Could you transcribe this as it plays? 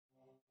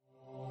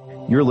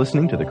You're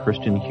listening to the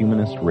Christian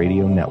Humanist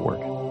Radio Network,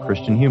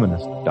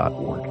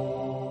 christianhumanist.org.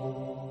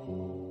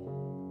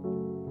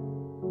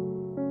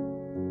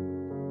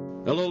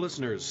 Hello,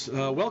 listeners.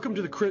 Welcome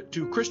to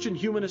Christian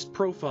Humanist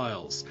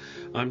Profiles.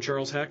 I'm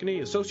Charles Hackney,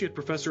 Associate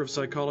Professor of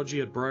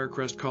Psychology at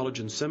Briarcrest College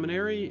and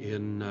Seminary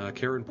in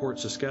Caronport,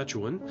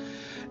 Saskatchewan.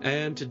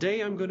 And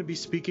today I'm going to be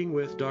speaking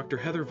with Dr.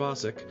 Heather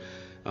Vosek.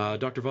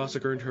 Dr.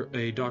 Vosek earned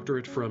a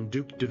doctorate from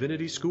Duke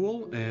Divinity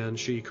School, and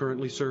she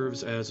currently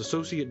serves as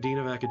Associate Dean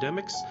of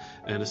Academics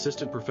and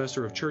Assistant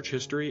Professor of Church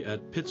History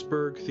at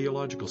Pittsburgh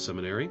Theological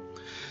Seminary.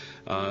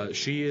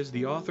 She is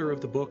the author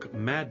of the book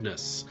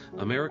Madness,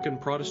 American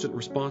Protestant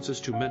Responses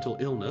to Mental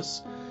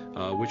Illness,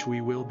 which we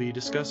will be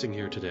discussing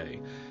here today.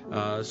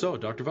 So,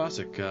 Dr.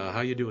 Vosek, how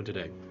you doing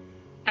today?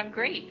 I'm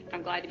great.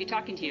 I'm glad to be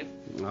talking to you.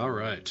 All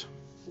right.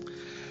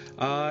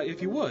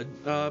 If you would,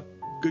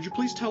 could you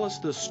please tell us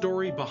the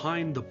story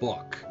behind the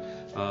book?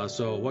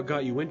 So what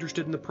got you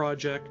interested in the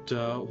project,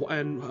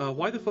 and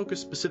why the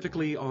focus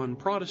specifically on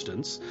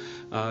Protestants,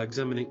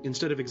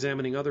 instead of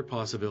examining other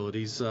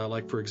possibilities,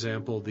 like, for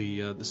example,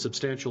 the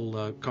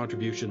substantial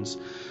contributions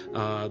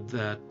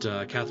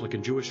that Catholic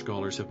and Jewish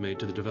scholars have made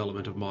to the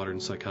development of modern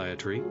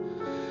psychiatry.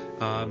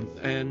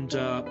 And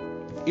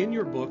in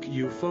your book,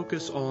 you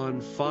focus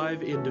on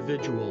 5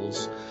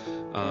 individuals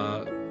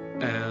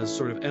as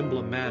sort of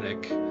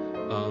emblematic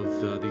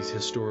of these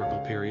historical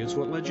periods.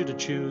 What led you to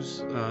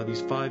choose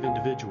these 5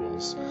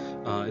 individuals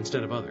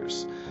instead of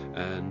others?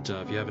 And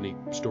if you have any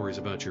stories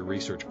about your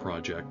research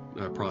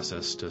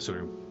process to sort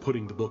of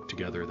putting the book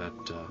together,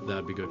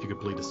 that'd be good. If you could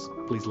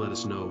please let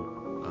us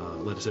know,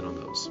 let us in on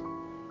those.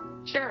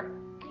 Sure.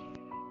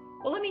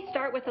 Well, let me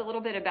start with a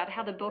little bit about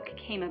how the book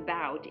came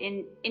about.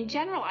 In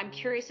general, I'm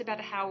curious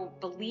about how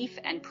belief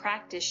and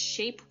practice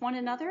shape one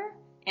another,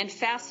 and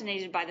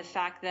fascinated by the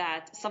fact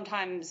that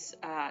sometimes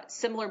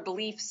similar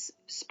beliefs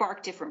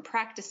spark different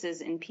practices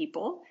in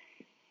people.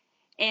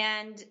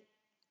 And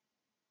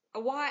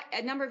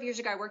a number of years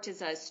ago, I worked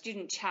as a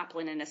student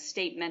chaplain in a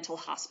state mental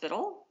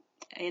hospital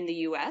in the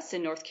U.S.,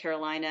 in North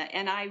Carolina.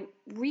 And I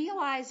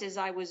realized as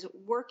I was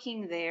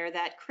working there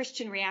that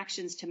Christian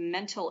reactions to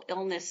mental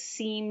illness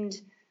seemed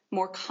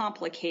more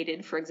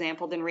complicated, for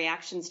example, than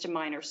reactions to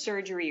minor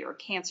surgery or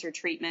cancer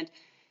treatment.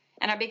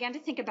 And I began to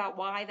think about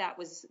why that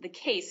was the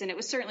case. And it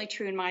was certainly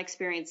true in my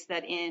experience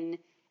that in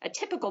a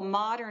typical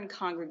modern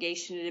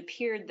congregation, it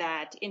appeared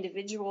that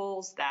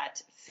individuals,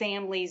 that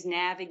families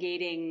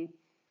navigating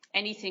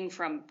anything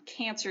from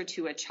cancer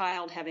to a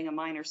child having a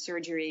minor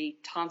surgery,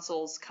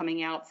 tonsils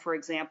coming out, for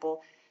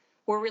example,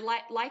 were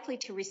likely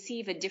to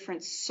receive a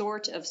different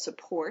sort of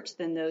support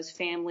than those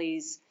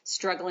families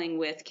struggling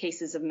with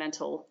cases of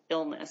mental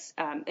illness,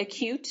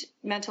 acute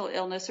mental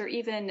illness, or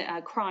even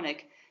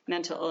chronic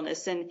mental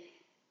illness. And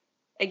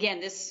again,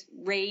 this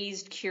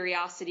raised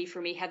curiosity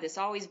for me. Had this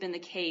always been the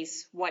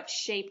case? What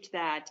shaped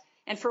that?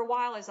 And for a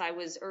while, as I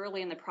was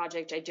early in the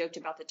project, I joked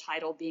about the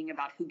title being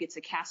about who gets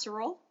a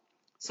casserole.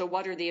 So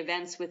what are the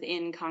events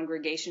within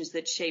congregations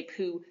that shape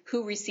who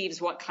receives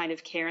what kind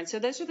of care? And so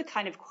those are the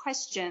kind of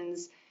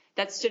questions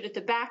that stood at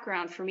the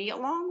background for me,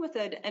 along with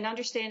an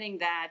understanding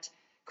that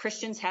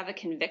Christians have a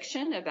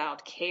conviction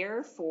about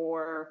care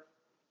for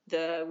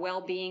the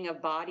well-being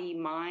of body,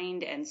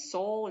 mind, and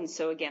soul. And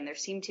so, again, there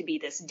seemed to be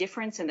this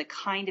difference in the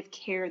kind of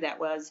care that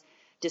was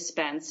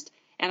dispensed.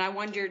 And I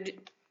wondered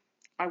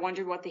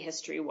what the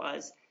history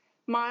was.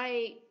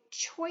 My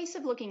choice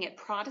of looking at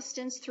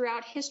Protestants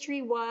throughout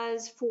history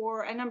was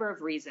for a number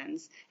of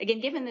reasons.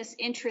 Again, given this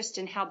interest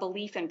in how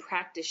belief and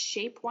practice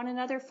shape one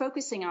another,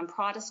 focusing on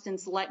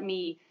Protestants let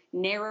me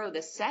narrow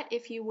the set,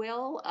 if you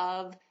will,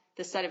 of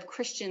the set of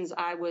Christians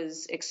I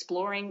was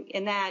exploring.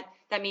 And that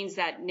means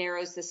that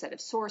narrows the set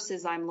of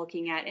sources I'm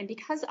looking at. And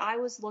because I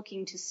was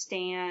looking to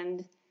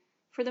stand,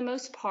 for the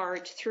most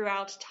part,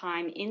 throughout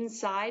time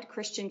inside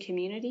Christian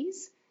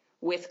communities,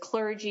 with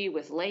clergy,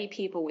 with lay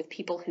people, with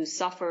people who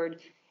suffered,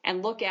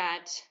 and look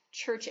at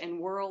church and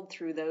world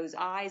through those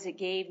eyes, it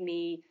gave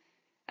me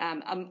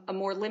a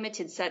more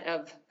limited set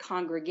of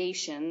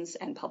congregations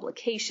and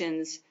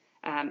publications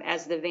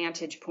as the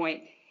vantage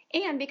point.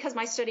 And because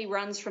my study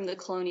runs from the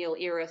colonial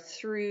era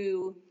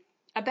through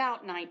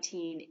about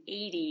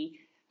 1980,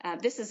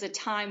 this is a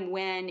time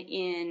when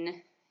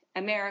in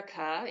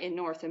America, in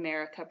North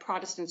America,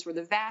 Protestants were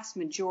the vast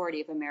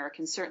majority of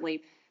Americans.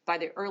 Certainly by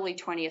the early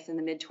 20th and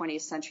the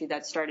mid-20th century,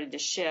 that started to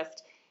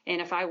shift.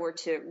 And if I were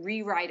to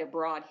rewrite a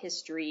broad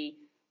history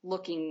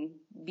looking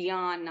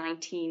beyond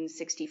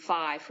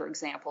 1965, for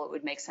example, it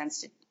would make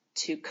sense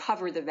to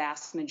cover the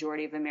vast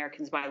majority of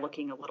Americans by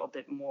looking a little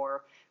bit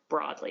more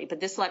broadly. But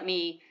this let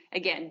me,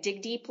 again,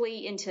 dig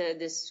deeply into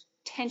this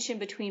tension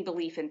between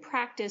belief and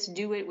practice,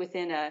 do it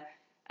within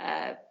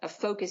a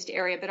focused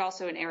area, but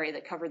also an area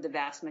that covered the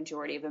vast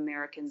majority of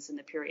Americans in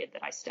the period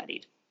that I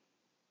studied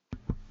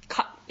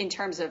in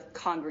terms of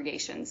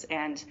congregations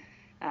and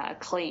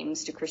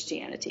claims to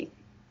Christianity.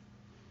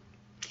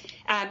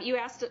 You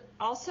asked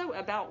also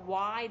about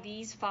why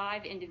these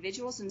 5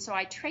 individuals, and so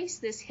I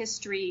traced this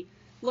history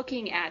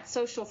looking at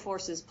social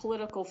forces,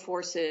 political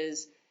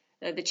forces,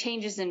 The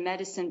Changes in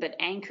Medicine, but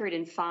anchored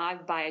in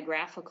 5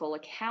 biographical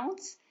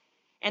accounts.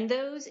 And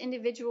those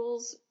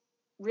individuals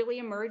really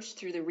emerged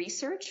through the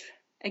research.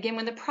 Again,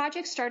 when the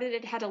project started,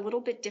 it had a little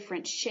bit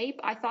different shape.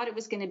 I thought it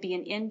was going to be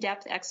an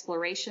in-depth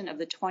exploration of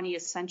the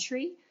 20th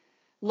century,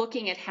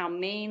 looking at how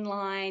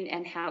mainline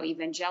and how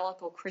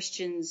evangelical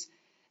Christians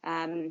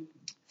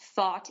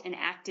thought and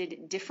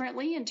acted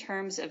differently in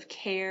terms of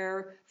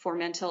care for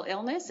mental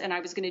illness. And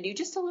I was going to do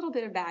just a little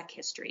bit of back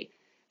history.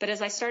 But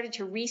as I started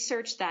to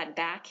research that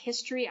back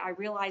history, I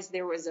realized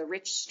there was a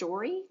rich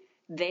story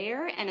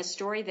there and a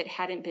story that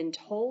hadn't been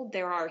told.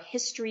 There are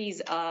histories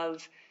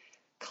of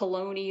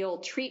colonial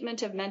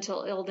treatment of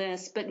mental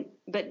illness,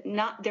 but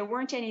not, there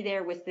weren't any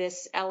there with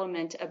this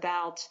element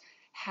about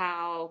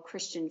how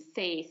Christian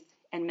faith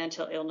and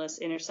mental illness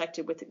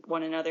intersected with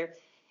one another.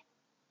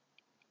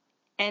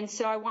 And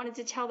so I wanted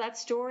to tell that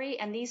story,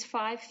 and these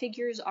 5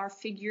 figures are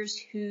figures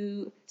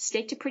who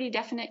staked a pretty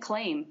definite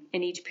claim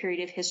in each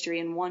period of history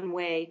in one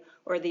way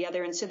or the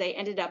other, and so they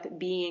ended up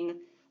being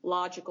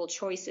logical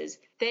choices.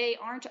 They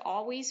aren't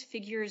always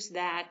figures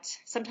that,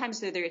 sometimes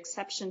they're the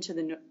exception to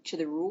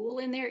the rule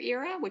in their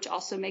era, which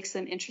also makes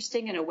them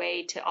interesting in a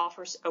way to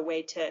offer a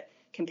way to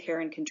compare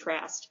and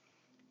contrast.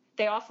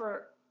 They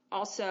offer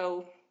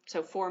also,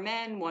 so 4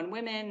 men, 1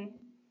 woman.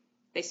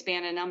 They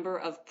span a number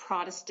of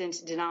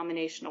Protestant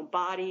denominational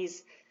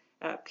bodies,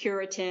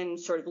 Puritan,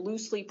 sort of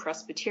loosely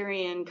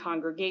Presbyterian,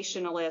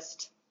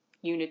 Congregationalist,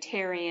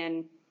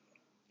 Unitarian,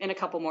 and a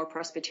couple more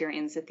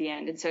Presbyterians at the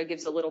end. And so it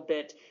gives a little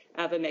bit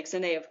of a mix.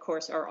 And they, of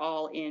course, are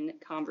all in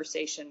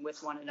conversation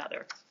with one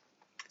another.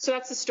 So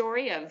that's the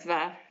story of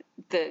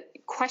the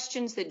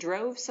questions that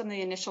drove some of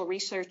the initial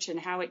research and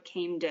how it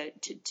came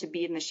to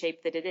be in the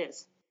shape that it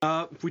is.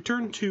 If we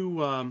turn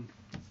to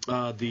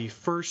the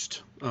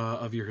first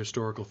of your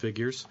historical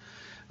figures,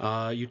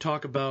 you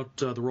talk about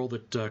the role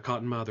that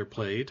Cotton Mather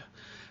played.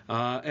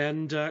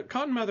 And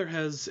Cotton Mather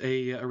has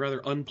a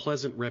rather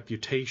unpleasant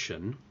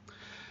reputation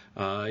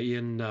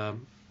in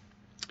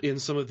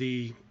some of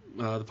the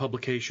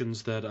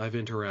publications that I've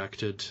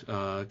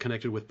interacted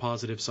connected with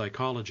positive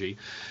psychology.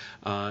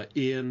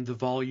 In the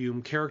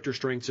volume Character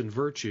Strengths and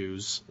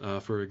Virtues,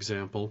 for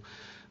example,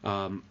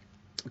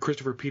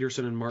 Christopher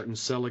Peterson and Martin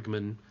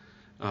Seligman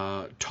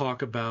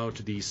talk about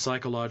the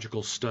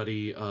psychological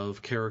study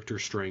of character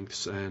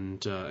strengths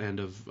and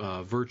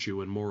of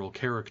virtue and moral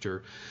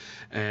character,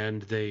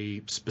 and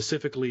they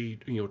specifically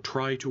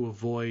try to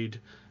avoid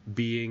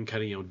being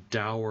kind of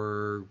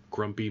dour,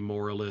 grumpy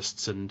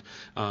moralists. And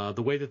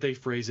the way that they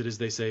phrase it is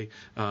they say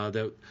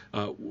that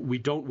we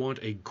don't want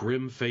a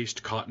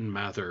grim-faced Cotton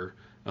Mather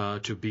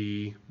to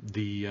be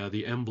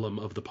the emblem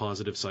of the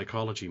positive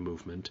psychology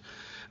movement.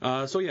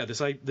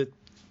 That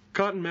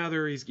Cotton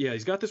Mather,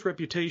 he's got this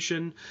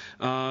reputation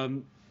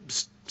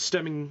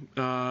stemming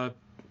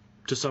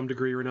to some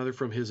degree or another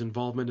from his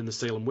involvement in the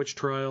Salem witch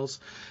trials.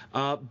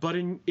 But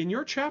in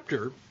your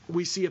chapter,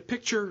 we see a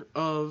picture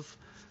of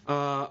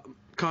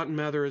Cotton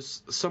Mather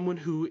as someone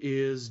who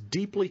is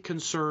deeply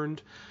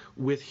concerned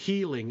with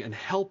healing and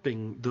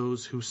helping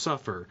those who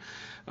suffer,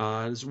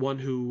 as one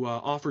who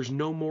offers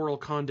no moral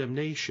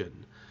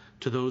condemnation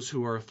to those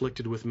who are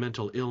afflicted with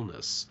mental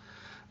illness.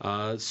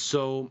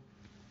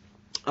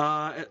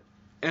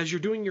 As you're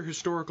doing your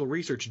historical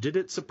research, did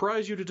it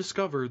surprise you to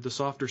discover the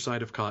softer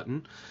side of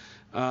Cotton?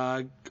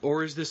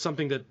 Or is this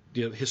something that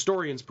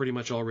historians pretty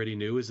much already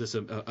knew? Is this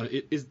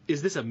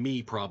a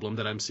me problem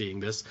that I'm seeing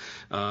this?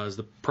 Is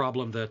the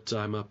problem that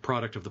I'm a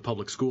product of the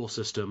public school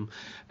system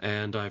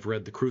and I've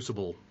read The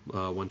Crucible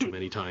one too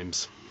many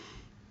times?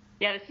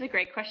 Yeah, this is a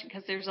great question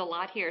because there's a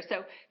lot here.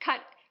 So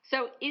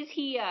is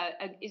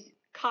is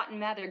Cotton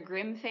Mather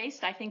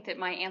grim-faced? I think that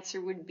my answer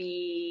would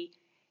be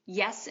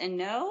yes and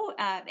no.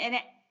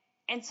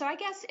 And so I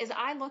guess as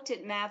I looked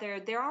at Mather,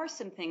 there are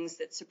some things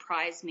that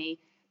surprise me.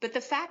 But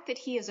the fact that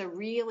he is a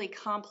really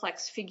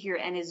complex figure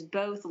and is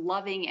both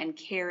loving and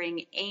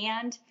caring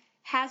and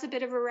has a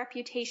bit of a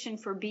reputation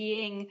for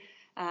being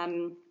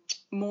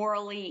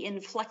morally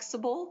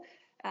inflexible,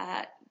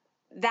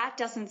 that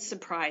doesn't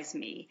surprise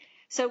me.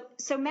 So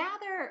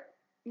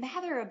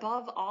Mather,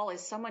 above all,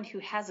 is someone who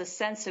has a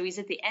sense, so he's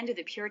at the end of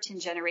the Puritan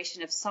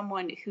generation, of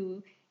someone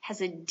who has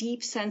a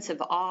deep sense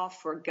of awe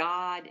for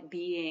God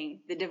being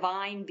the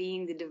divine,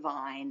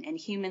 and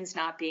humans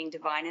not being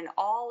divine, and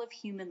all of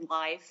human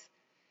life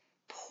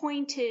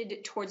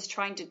pointed towards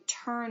trying to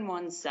turn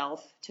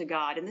oneself to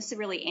God. And this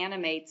really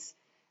animates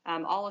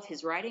all of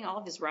his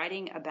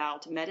writing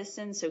about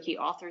medicine. So he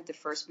authored the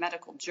first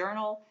medical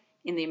journal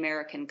in the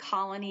American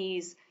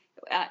colonies,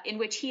 in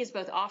which he is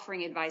both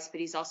offering advice,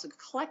 but he's also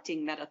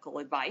collecting medical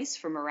advice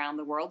from around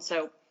the world.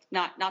 So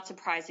not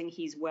surprising,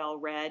 he's well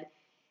read.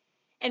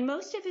 And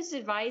most of his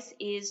advice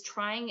is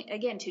trying,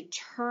 again, to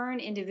turn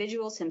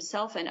individuals,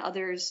 himself and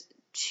others,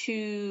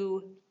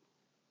 to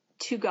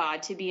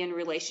God, to be in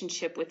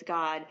relationship with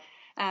God.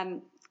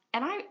 And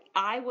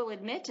I will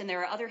admit, and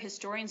there are other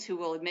historians who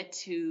will admit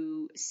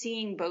to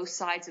seeing both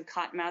sides of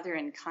Cotton Mather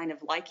and kind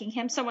of liking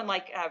him. Someone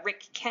like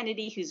Rick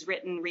Kennedy, who's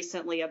written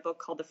recently a book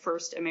called The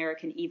First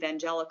American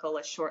Evangelical,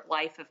 A Short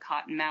Life of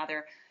Cotton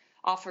Mather,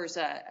 offers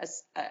a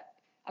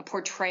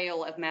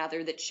portrayal of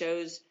Mather that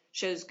shows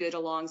good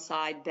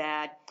alongside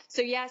bad.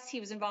 So yes, he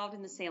was involved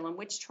in the Salem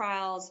witch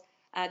trials.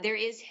 There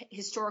is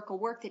historical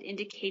work that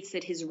indicates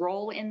that his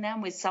role in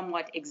them was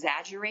somewhat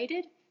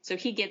exaggerated. So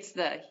he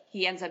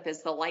ends up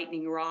as the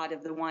lightning rod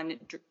of the one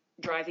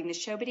driving the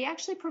show, but he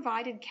actually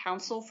provided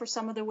counsel for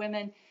some of the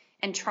women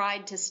and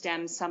tried to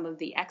stem some of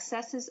the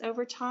excesses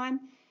over time.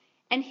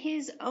 And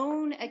his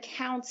own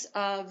accounts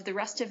of the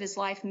rest of his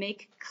life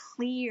make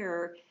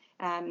clear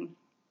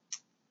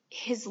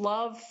his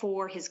love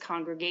for his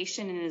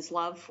congregation and his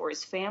love for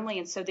his family.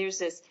 And so there's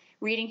this,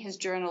 reading his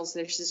journals,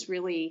 there's this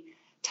really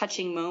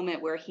touching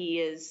moment where he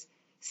is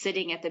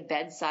sitting at the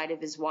bedside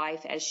of his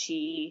wife as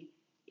she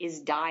is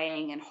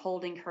dying and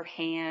holding her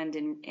hand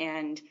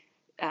and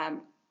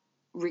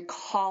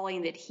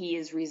recalling that he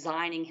is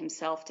resigning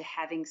himself to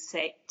having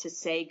to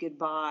say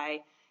goodbye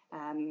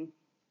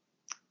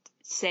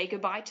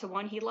to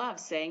one he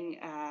loves, saying,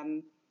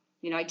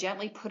 I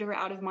gently put her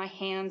out of my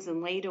hands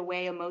and laid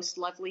away a most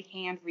lovely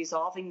hand,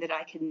 resolving that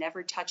I could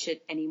never touch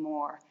it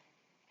anymore.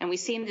 And we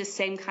see him this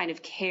same kind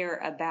of care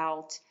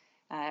about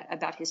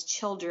his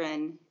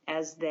children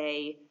as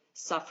they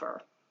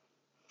suffer.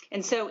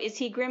 And so is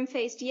he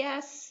grim-faced?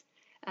 Yes.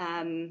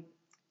 And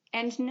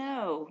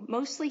no.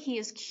 Mostly he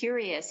is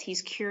curious.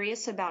 He's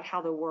curious about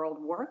how the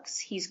world works.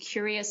 He's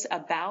curious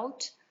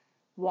about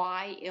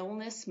why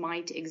illness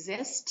might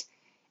exist.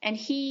 And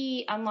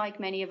he, unlike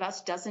many of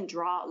us, doesn't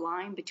draw a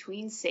line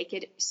between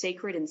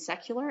sacred and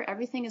secular.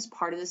 Everything is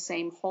part of the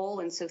same whole.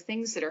 And so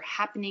things that are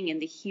happening in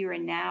the here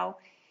and now,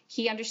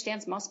 he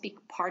understands must be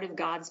part of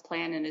God's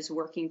plan and is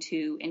working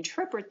to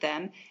interpret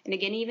them. And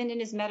again, even in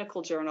his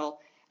medical journal,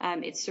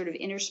 it's sort of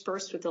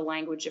interspersed with the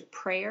language of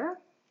prayer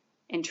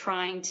and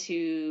trying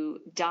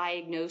to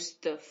diagnose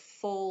the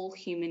full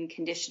human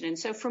condition. And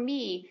so for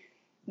me,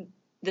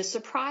 the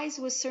surprise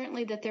was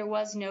certainly that there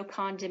was no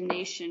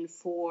condemnation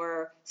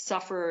for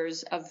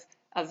sufferers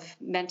of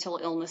mental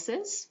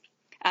illnesses.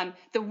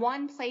 The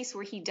one place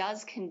where he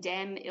does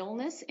condemn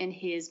illness in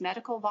his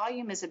medical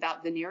volume is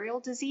about venereal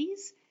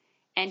disease.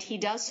 And he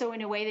does so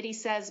in a way that he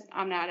says,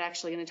 I'm not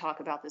actually going to talk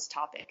about this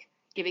topic,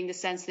 giving the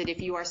sense that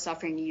if you are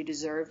suffering, you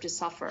deserve to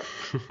suffer.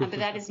 But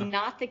that is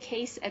not the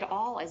case at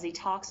all as he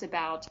talks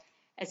about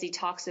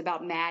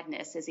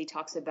madness, as he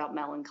talks about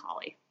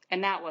melancholy.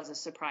 And that was a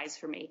surprise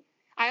for me.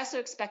 I also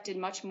expected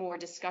much more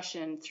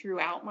discussion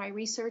throughout my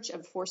research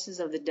of forces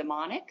of the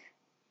demonic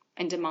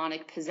and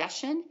demonic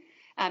possession.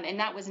 And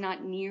that was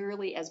not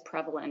nearly as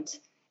prevalent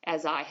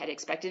as I had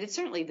expected. It's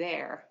certainly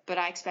there, but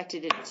I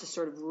expected it to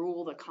sort of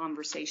rule the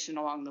conversation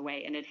along the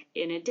way, and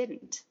it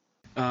didn't.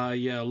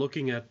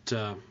 Looking at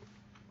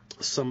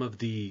some of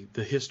the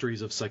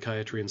histories of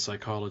psychiatry and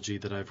psychology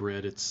that I've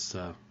read, it's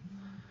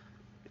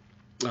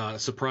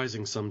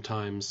surprising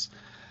sometimes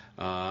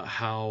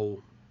how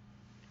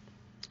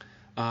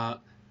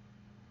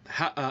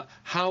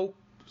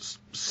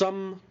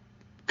some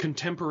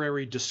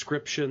contemporary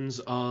descriptions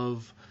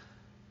of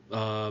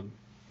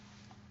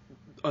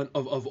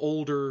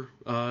older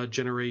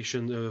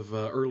generation of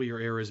earlier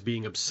eras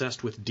being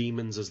obsessed with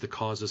demons as the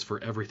causes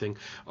for everything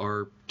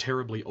are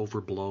terribly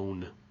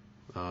overblown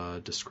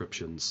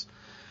descriptions.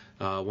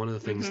 One of the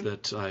things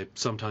that I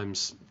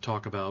sometimes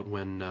talk about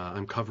when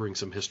I'm covering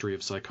some history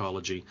of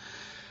psychology,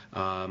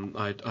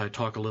 I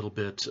talk a little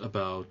bit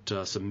about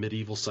some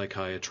medieval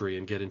psychiatry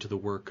and get into the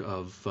work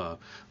of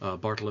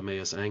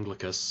Bartholomeus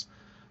Anglicus,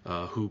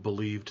 who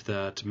believed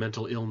that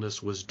mental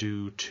illness was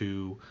due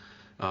to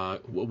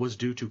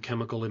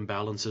chemical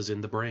imbalances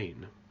in the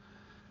brain.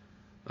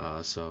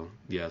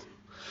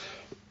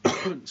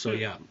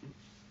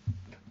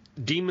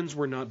 Demons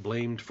were not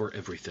blamed for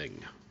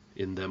everything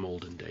in them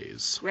olden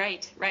days.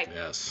 Right.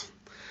 Yes.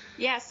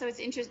 Yeah, so it's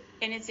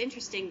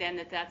interesting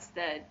then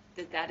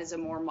that is a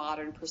more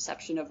modern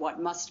perception of what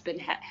must have been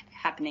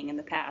happening in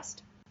the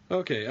past.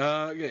 Okay,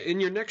 in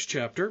your next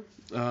chapter,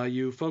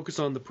 you focus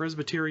on the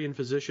Presbyterian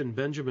physician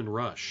Benjamin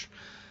Rush.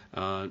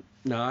 Now,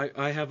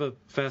 I have a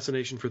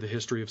fascination for the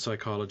history of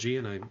psychology,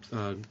 and I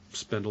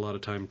spend a lot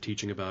of time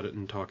teaching about it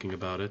and talking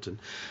about it. And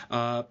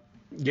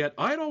yet,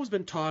 I had always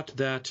been taught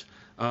that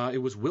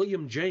it was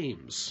William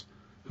James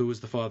who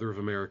was the father of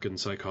American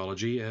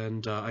psychology,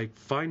 and I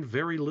find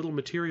very little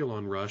material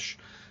on Rush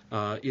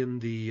in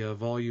the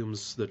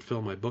volumes that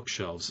fill my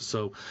bookshelves.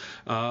 So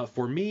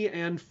for me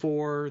and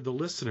for the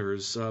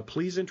listeners,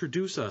 please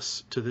introduce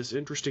us to this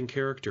interesting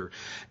character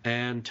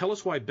and tell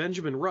us why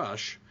Benjamin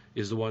Rush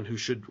is the one who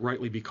should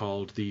rightly be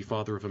called the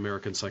father of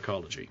American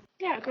psychology.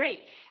 Yeah, great.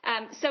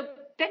 So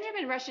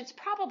Benjamin Rush, it's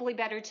probably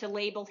better to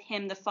label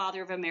him the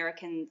father of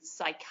American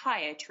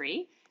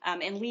psychiatry,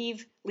 and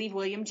leave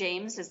William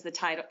James as the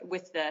title,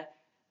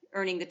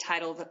 earning the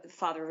title of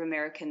father of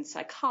American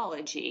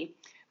psychology.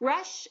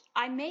 Rush,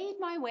 I made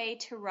my way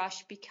to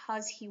Rush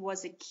because he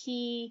was a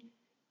key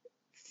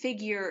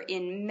figure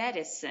in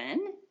medicine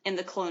in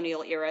the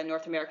colonial era in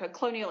North America,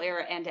 colonial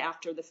era and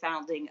after the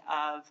founding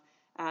of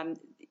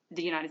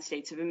the United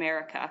States of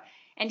America.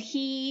 And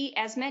he,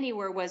 as many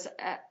were, was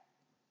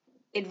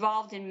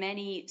involved in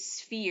many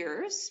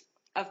spheres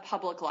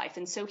public life.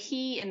 And so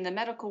he, in the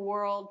medical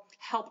world,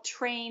 helped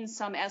train,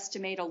 some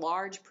estimate, a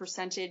large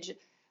percentage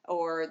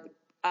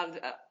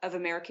of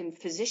American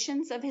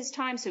physicians of his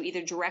time. So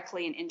either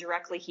directly and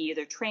indirectly, he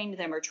either trained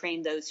them or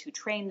trained those who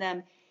trained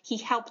them. He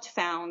helped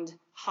found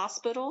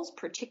hospitals,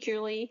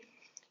 particularly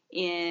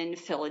in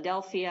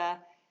Philadelphia.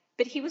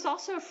 But he was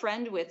also a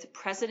friend with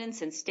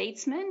presidents and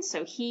statesmen.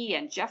 So he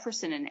and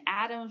Jefferson and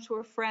Adams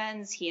were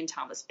friends. He and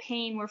Thomas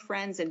Paine were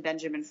friends, and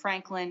Benjamin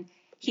Franklin.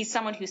 He's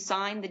someone who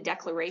signed the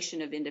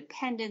Declaration of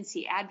Independence.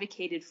 He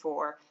advocated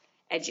for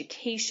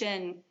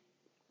education.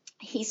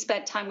 He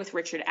spent time with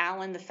Richard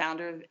Allen, the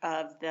founder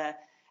of the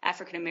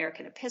African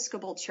American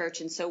Episcopal Church,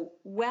 and so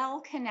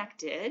well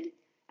connected,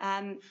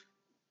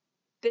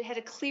 but had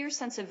a clear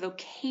sense of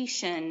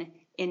vocation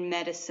in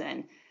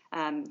medicine.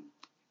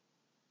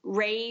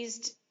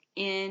 Raised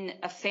in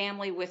a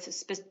family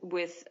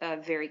with a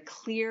very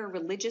clear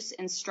religious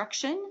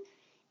instruction,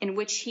 in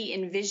which he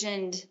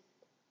envisioned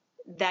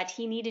that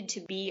he needed to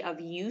be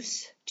of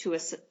use to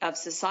of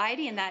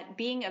society, and that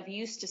being of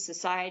use to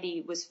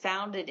society was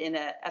founded in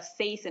a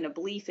faith and a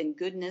belief in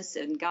goodness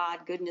and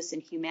God, goodness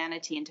and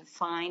humanity, and to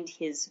find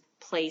his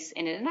place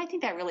in it. And I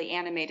think that really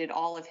animated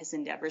all of his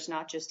endeavors,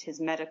 not just his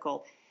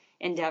medical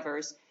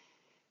endeavors.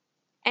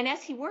 And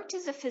as he worked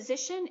as a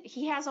physician,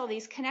 he has all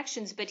these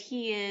connections, but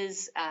he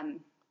is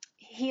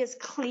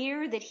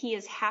clear that he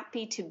is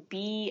happy to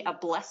be a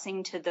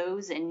blessing to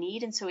those in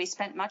need. And so he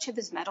spent much of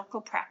his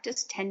medical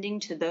practice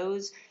tending to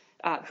those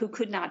who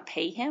could not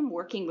pay him,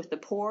 working with the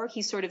poor.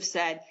 He sort of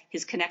said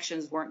his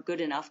connections weren't good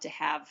enough to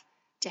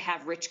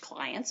have rich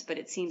clients, but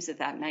it seems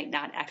that might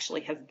not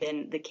actually have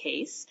been the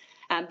case.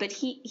 But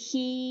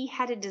he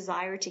had a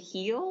desire to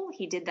heal.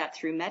 He did that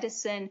through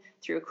medicine,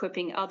 through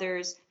equipping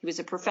others. He was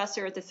a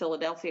professor at the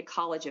Philadelphia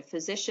College of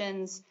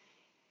Physicians.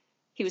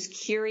 He was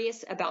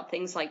curious about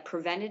things like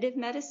preventative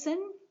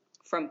medicine,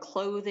 from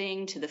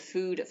clothing to the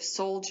food of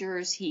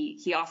soldiers.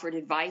 He offered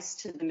advice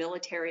to the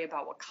military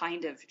about what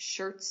kind of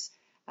shirts,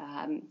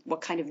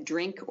 what kind of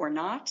drink or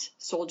not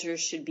soldiers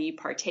should be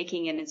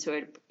partaking in, and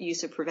so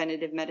use of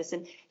preventative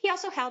medicine. He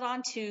also held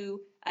on to,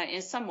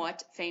 is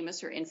somewhat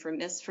famous or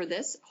infamous for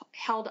this,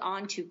 held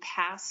on to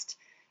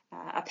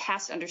a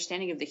past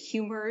understanding of the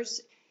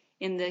humors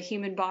in the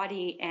human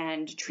body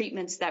and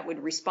treatments that would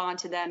respond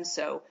to them.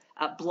 So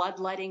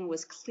bloodletting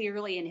was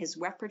clearly in his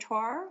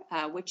repertoire,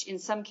 which in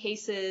some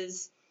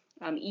cases,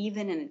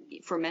 even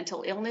for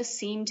mental illness,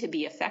 seemed to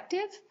be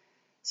effective.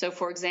 So,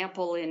 for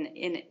example,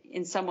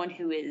 in someone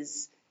who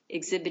is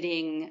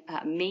exhibiting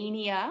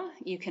mania,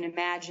 I can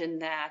imagine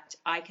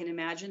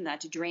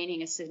that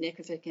draining a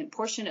significant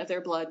portion of their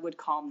blood would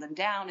calm them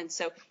down. And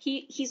so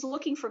he's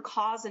looking for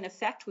cause and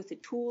effect with the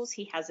tools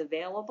he has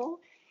available.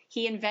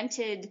 He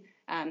invented,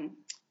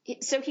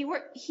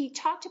 he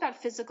talked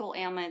about physical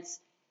ailments,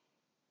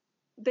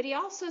 but he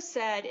also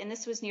said, and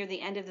this was near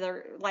the end of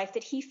their life,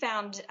 that he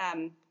found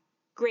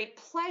great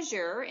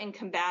pleasure in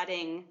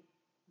combating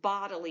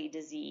bodily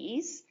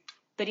disease.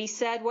 But he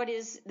said, what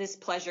is this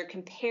pleasure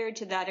compared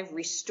to that of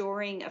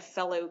restoring a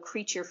fellow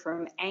creature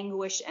from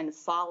anguish and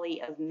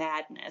folly of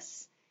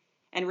madness,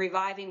 and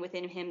reviving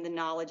within him the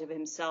knowledge of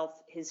himself,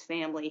 his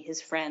family,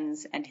 his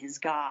friends, and his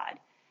God?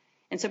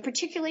 And so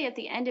particularly at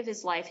the end of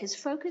his life, his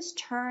focus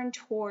turned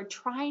toward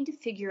trying to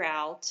figure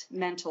out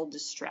mental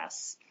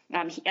distress.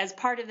 As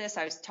part of this,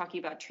 I was talking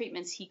about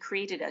treatments. He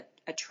created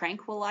a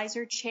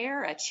tranquilizer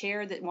chair, a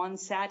chair that one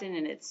sat in,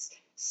 and it's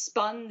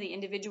spun the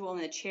individual in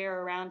the chair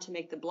around to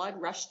make the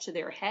blood rush to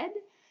their head,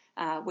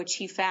 which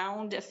he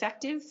found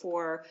effective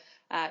for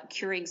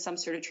curing some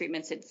sort of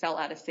treatments. It fell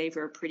out of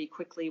favor pretty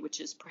quickly,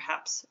 which is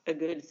perhaps a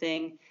good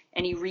thing.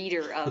 Any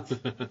reader of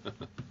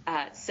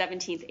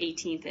 17th,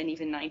 18th, and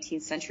even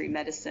 19th century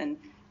medicine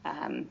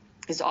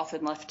is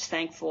often left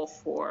thankful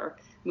for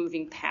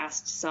moving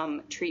past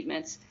some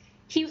treatments.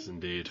 Yes,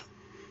 indeed.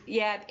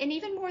 Yeah, and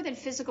even more than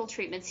physical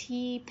treatments,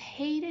 he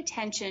paid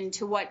attention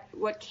to what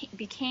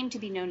became to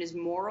be known as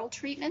moral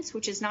treatments,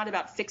 which is not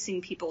about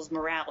fixing people's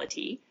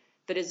morality,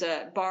 but is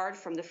borrowed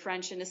from the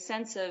French in a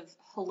sense of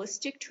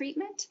holistic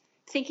treatment,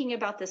 thinking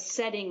about the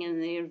setting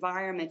and the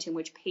environment in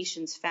which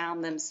patients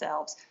found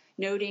themselves,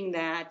 noting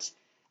that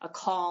a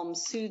calm,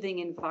 soothing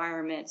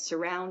environment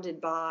surrounded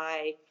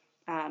by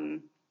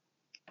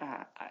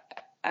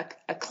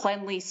a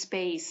cleanly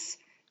space.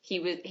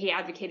 He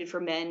advocated for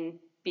men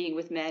being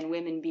with men,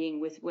 women being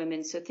with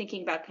women. So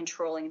thinking about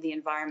controlling the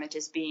environment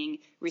as being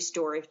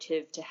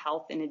restorative to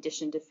health in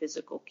addition to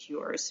physical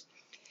cures.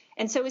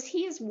 And so as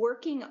he is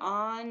working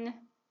on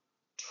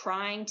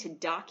trying to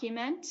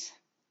document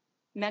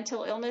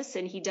mental illness,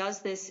 and he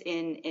does this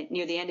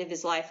near the end of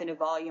his life in a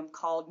volume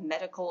called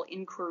Medical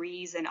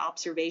Inquiries and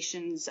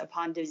Observations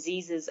Upon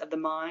Diseases of the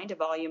Mind, a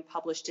volume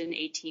published in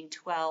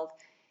 1812,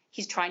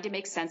 he's trying to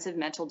make sense of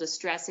mental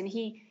distress, and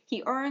he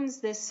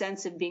earns this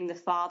sense of being the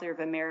father of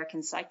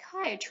American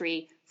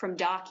psychiatry from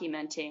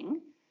documenting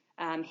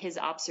his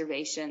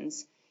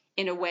observations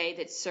in a way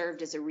that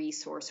served as a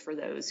resource for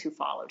those who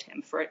followed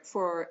him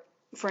for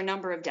a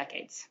number of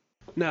decades.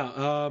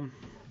 Now,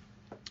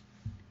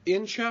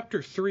 In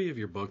Chapter 3 of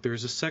your book,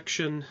 there's a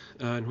section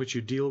in which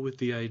you deal with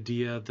the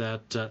idea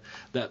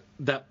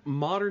that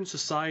modern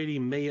society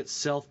may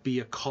itself be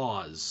a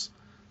cause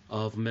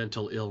of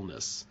mental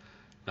illness.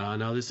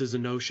 Now, this is a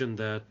notion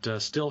that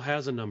still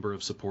has a number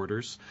of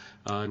supporters,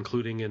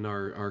 including in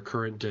our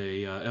current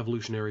day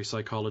evolutionary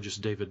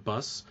psychologist David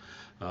Buss,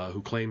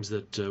 who claims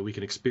that we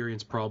can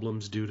experience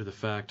problems due to the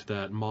fact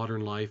that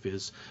modern life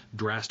is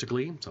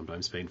drastically,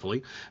 sometimes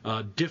painfully,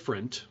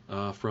 different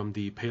from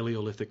the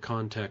Paleolithic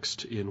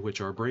context in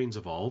which our brains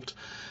evolved.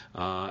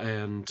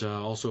 And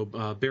also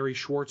Barry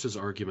Schwartz's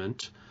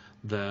argument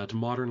that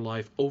modern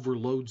life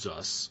overloads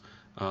us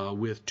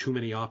with too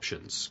many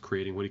options,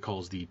 creating what he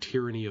calls the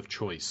tyranny of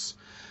choice,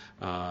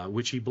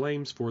 which he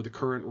blames for the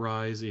current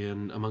rise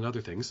in, among other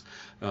things,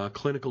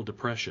 clinical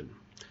depression.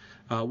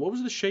 What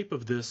was the shape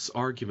of this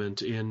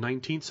argument in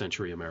 19th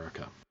century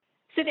America?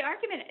 So the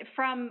argument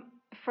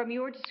from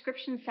your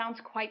description sounds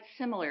quite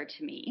similar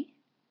to me.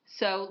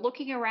 So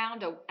looking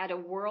around at a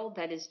world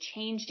that is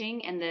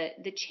changing, and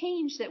the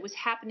change that was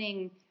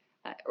happening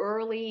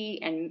early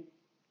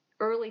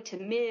to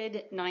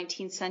mid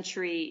 19th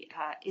century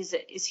is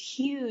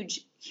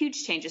huge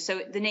changes.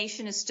 So the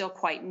nation is still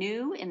quite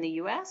new in the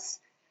U.S.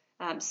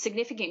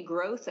 Significant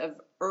growth of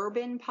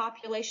urban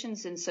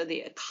populations, and so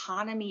the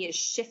economy is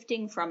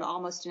shifting from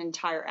almost an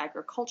entire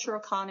agricultural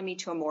economy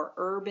to a more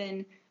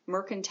urban,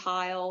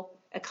 mercantile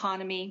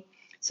economy.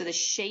 So the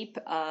shape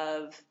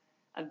of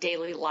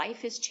daily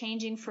life is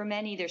changing for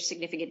many. There's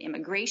significant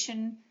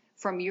immigration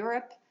from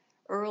Europe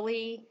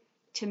early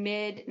to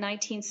mid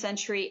 19th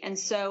century. And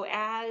so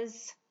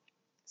as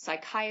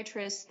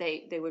psychiatrists,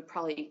 they would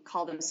probably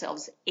call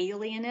themselves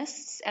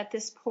alienists at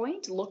this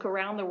point, look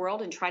around the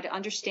world and try to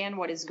understand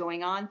what is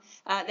going on.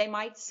 They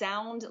might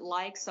sound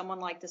like someone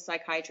like the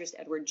psychiatrist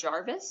Edward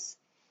Jarvis,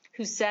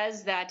 who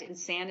says that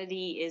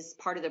insanity is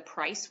part of the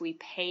price we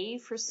pay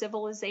for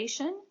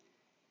civilization.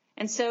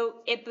 And so,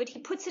 but he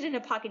puts it in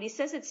a pocket. He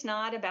says it's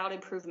not about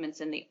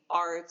improvements in the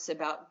arts,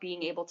 about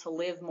being able to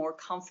live more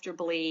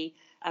comfortably,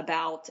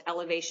 about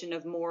elevation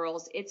of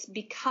morals. It's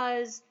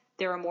because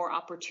there are more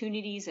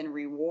opportunities and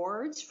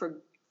rewards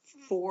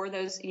for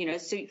those,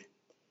 so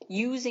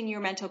using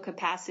your mental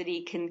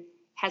capacity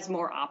has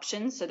more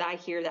options. So that I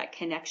hear that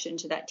connection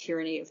to that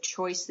tyranny of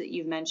choice that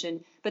you've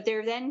mentioned. But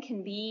there then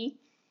can be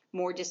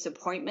more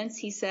disappointments,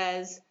 he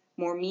says,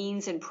 more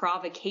means and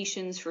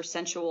provocations for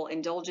sensual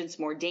indulgence,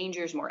 more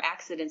dangers, more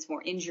accidents,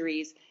 more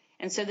injuries.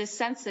 And so this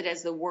sense that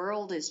as the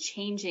world is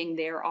changing,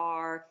 there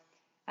are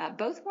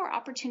both more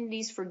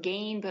opportunities for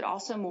gain, but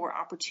also more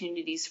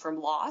opportunities for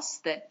loss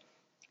that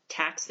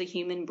tax the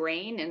human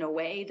brain in a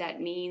way that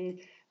mean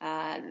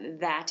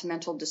that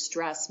mental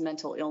distress,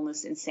 mental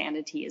illness,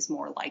 insanity is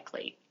more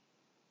likely.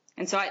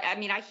 And so,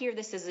 I hear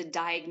this as a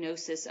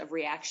diagnosis of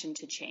reaction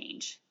to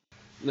change.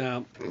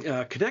 Now,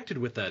 connected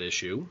with that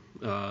issue,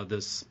 how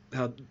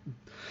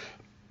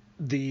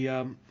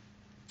the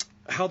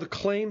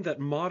claim that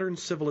modern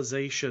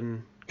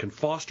civilization can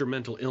foster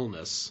mental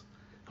illness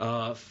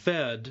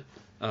fed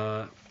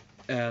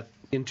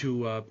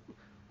into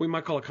we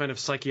might call it kind of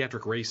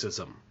psychiatric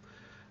racism.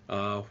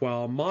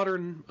 While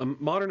modern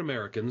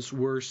Americans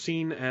were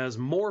seen as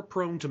more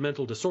prone to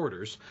mental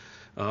disorders,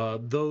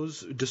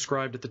 those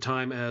described at the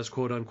time as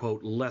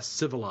quote-unquote less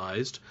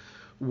civilized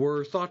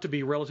were thought to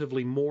be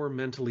relatively more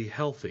mentally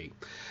healthy.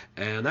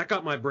 And that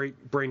got my brain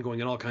going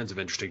in all kinds of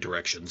interesting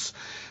directions.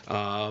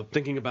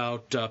 Thinking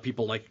about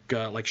people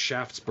like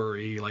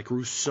Shaftesbury, like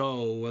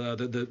Rousseau,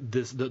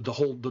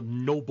 the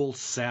noble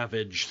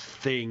savage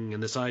thing,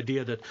 and this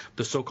idea that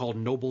the so-called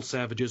noble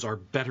savages are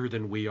better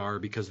than we are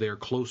because they are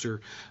closer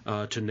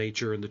to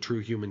nature and the true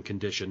human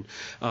condition.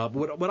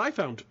 What I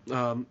found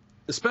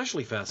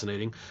especially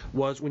fascinating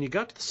was when you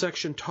got to the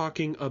section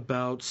talking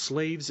about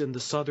slaves in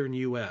the southern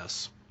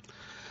U.S.,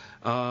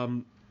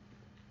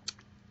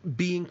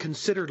 being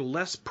considered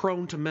less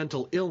prone to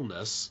mental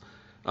illness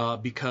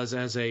because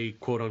as a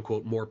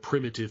quote-unquote more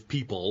primitive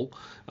people,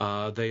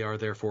 they are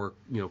therefore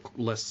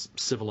less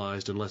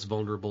civilized and less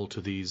vulnerable to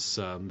these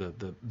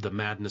the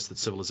madness that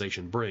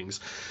civilization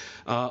brings.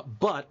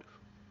 But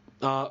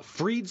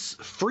freed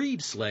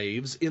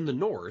slaves in the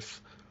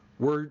North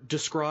were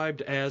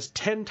described as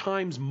 10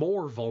 times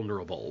more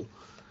vulnerable.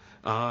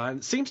 And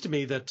it seems to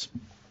me that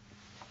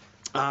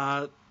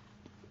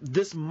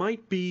this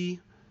might be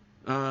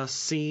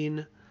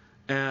seen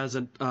as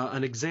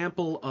an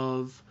example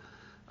of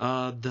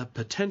the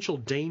potential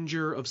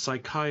danger of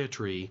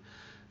psychiatry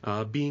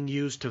being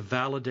used to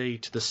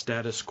validate the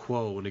status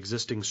quo and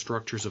existing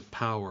structures of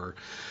power.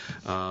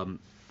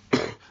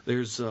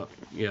 There's a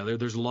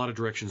lot of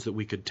directions that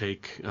we could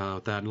take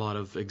that, and a lot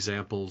of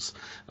examples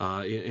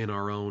in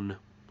our own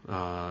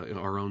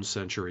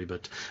century.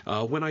 But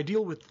when I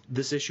deal with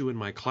this issue in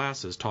my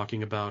classes,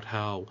 talking about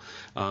how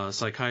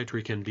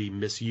psychiatry can be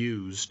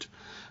misused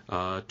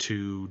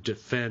to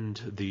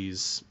defend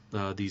these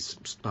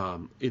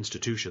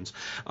institutions,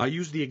 I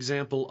use the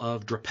example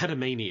of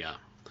drapetomania.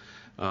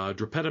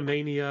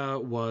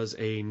 Drapetomania was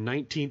a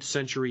 19th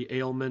century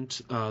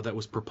ailment that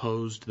was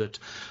proposed that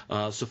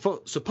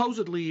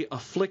supposedly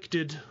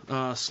afflicted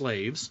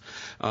slaves,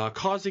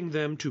 causing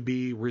them to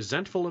be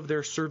resentful of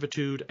their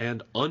servitude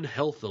and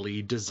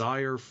unhealthily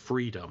desire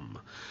freedom.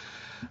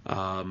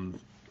 Do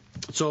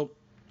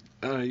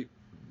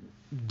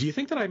you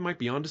think that I might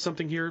be onto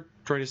something here,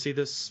 trying to see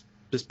this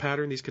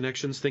pattern, these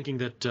connections, thinking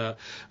that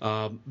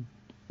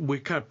we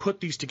kind of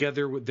put these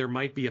together, there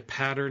might be a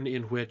pattern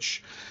in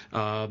which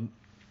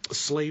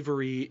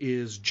slavery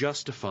is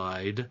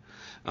justified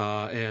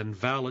and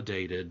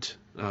validated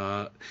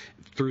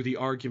through the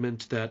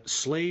argument that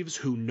slaves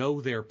who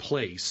know their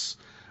place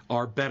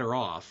are better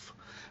off,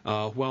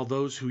 while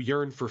those who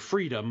yearn for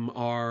freedom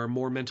are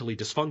more mentally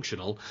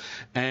dysfunctional.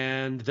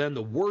 And then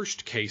the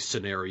worst case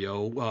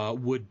scenario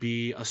would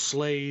be a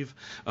slave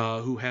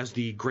who has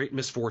the great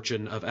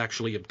misfortune of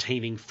actually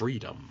obtaining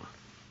freedom.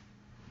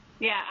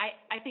 Yeah,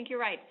 I think you're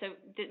right. So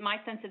my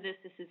sense of this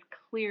is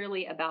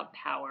clearly about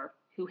power.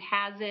 Who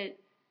has it?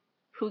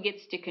 Who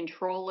gets to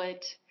control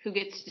it? Who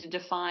gets to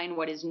define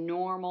what is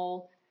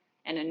normal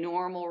and a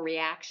normal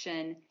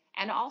reaction?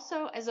 And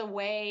also as a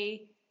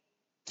way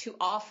to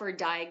offer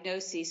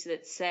diagnoses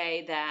that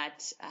say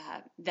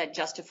that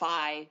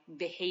justify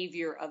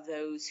behavior of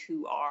those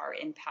who are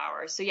in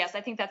power. So yes,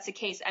 I think that's the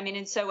case. I mean,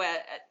 and so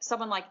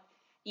someone like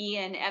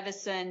Ian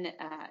Evison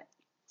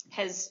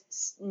has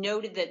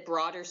noted that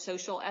broader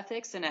social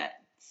ethics and a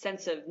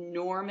sense of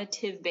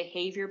normative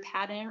behavior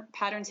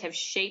patterns have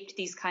shaped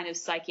these kind of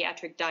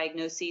psychiatric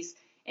diagnoses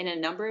in a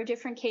number of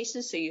different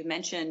cases. So you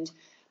mentioned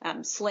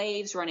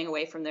slaves running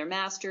away from their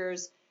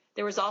masters.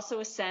 There was also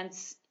a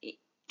sense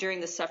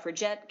during the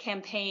suffragette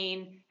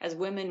campaign, as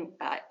women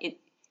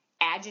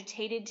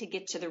agitated to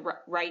get to the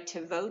right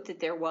to vote, that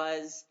there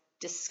was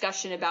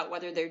discussion about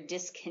whether their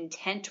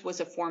discontent was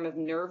a form of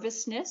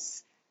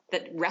nervousness,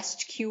 that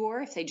rest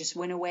cure, if they just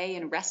went away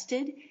and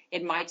rested,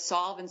 it might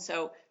solve. And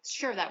so,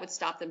 sure, that would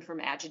stop them from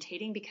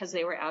agitating because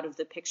they were out of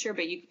the picture.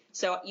 But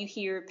you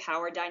hear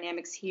power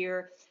dynamics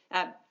here.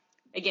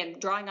 Again,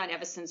 drawing on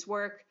Evison's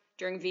work,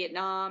 during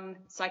Vietnam,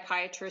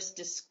 psychiatrists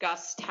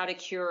discussed how to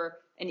cure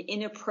an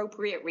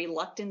inappropriate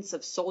reluctance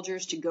of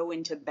soldiers to go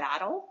into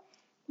battle,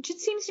 which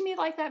it seems to me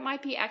like that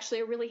might be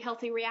actually a really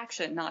healthy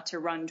reaction, not to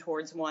run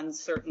towards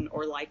one's certain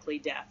or likely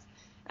death.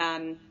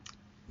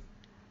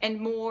 And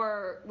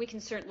more, we can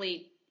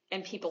certainly,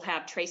 and people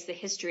have, traced the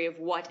history of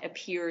what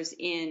appears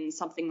in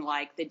something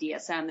like the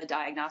DSM, the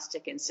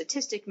Diagnostic and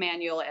Statistic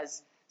Manual,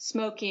 as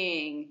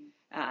smoking,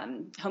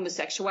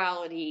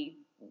 homosexuality,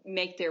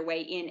 make their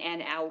way in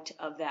and out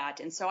of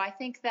that. And so I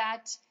think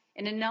that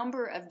in a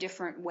number of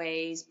different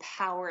ways,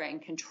 power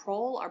and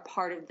control are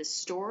part of the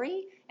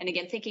story. And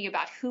again, thinking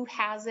about who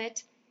has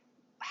it,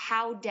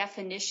 how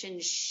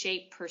definitions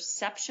shape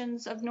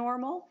perceptions of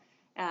normal,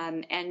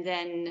 and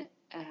then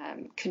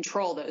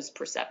control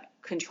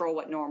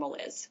what normal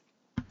is.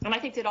 And I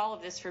think that all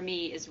of this for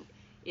me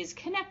is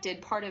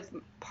connected. Part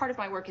of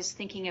my work is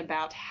thinking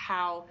about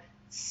how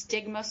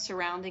stigma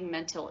surrounding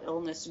mental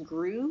illness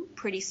grew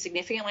pretty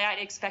significantly. I'd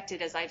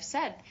expected, as I've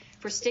said,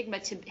 for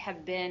stigma to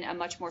have been a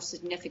much more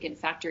significant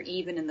factor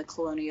even in the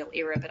colonial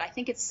era. But I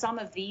think it's some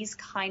of these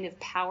kind of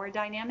power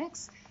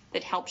dynamics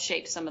that help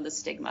shape some of the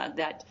stigma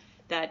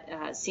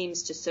that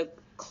seems to so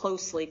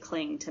closely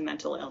cling to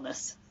mental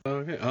illness.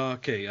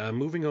 Okay.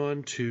 Moving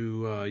on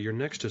to your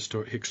next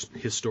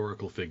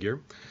historical figure.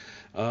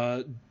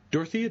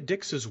 Dorothea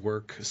Dix's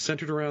work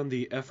centered around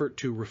the effort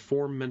to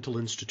reform mental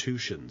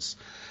institutions.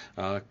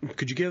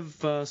 Could you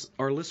give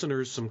our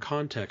listeners some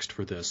context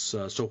for this?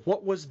 So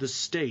what was the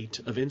state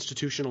of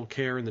institutional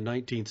care in the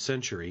 19th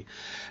century,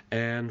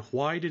 and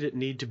why did it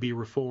need to be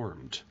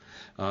reformed?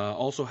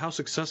 Also, how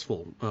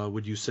successful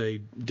would you say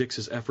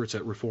Dix's efforts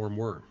at reform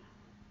were?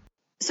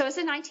 So as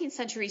the 19th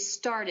century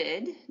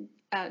started,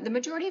 the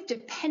majority of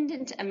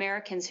dependent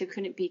Americans who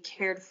couldn't be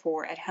cared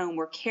for at home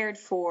were cared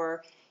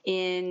for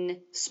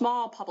in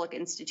small public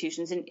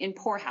institutions, in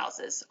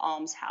poorhouses,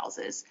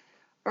 almshouses.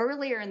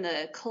 Earlier in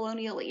the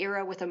colonial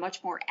era, with a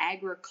much more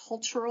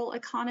agricultural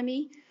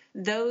economy,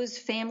 those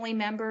family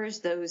members,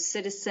 those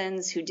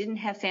citizens who didn't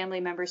have family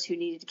members who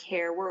needed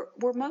care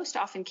were most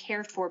often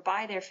cared for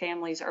by their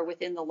families or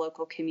within the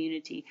local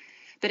community.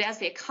 But as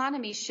the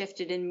economy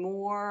shifted and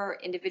more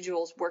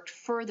individuals worked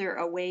further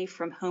away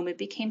from home, it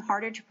became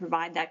harder to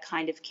provide that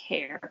kind of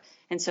care.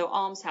 And so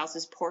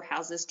almshouses,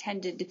 poorhouses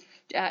tended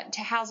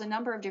to house a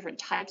number of different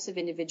types of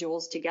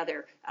individuals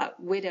together,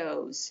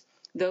 widows,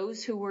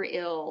 those who were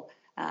ill,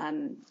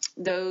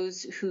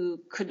 those who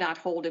could not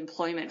hold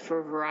employment for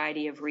a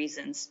variety of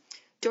reasons.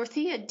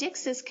 Dorothea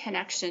Dix's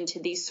connection to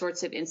these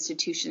sorts of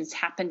institutions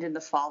happened in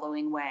the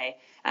following way.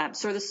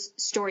 So the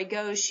story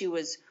goes, she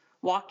was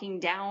walking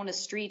down a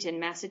street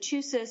in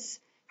Massachusetts,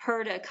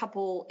 heard a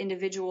couple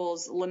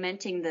individuals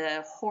lamenting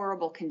the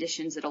horrible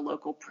conditions at a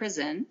local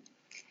prison.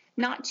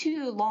 Not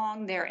too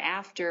long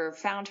thereafter,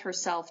 found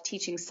herself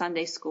teaching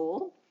Sunday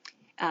school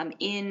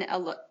in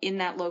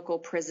that local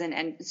prison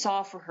and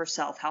saw for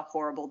herself how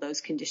horrible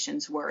those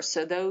conditions were.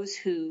 So those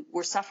who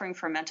were suffering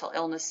from mental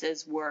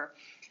illnesses were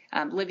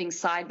living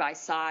side by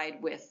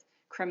side with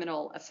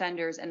criminal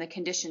offenders, and the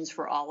conditions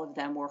for all of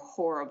them were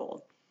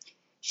horrible.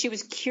 She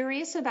was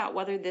curious about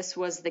whether this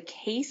was the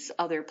case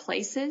other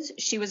places.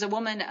 She was a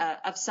woman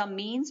of some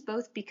means,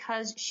 both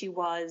because she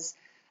was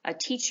a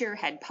teacher,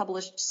 had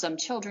published some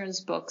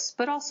children's books,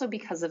 but also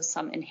because of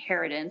some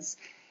inheritance,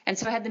 and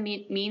so had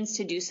the means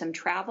to do some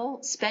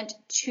travel. Spent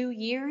 2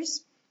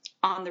 years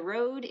on the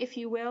road, if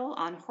you will,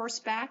 on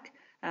horseback,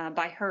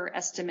 by her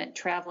estimate,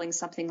 traveling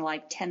something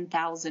like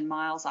 10,000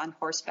 miles on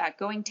horseback,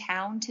 going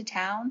town to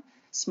town,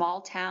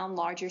 small town,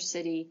 larger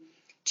city,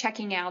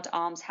 checking out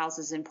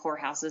almshouses and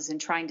poorhouses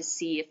and trying to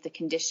see if the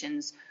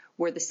conditions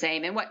were the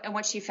same. And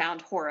what she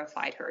found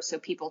horrified her. So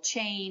people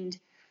chained,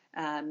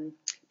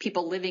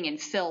 people living in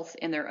filth,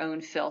 in their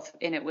own filth,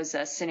 and it was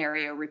a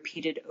scenario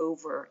repeated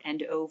over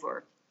and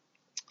over.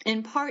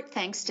 In part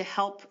thanks to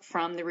help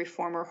from the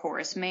reformer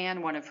Horace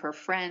Mann, one of her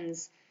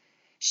friends,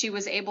 she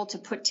was able to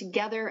put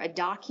together a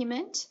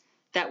document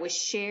that was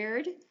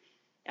shared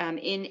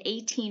in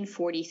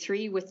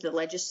 1843 with the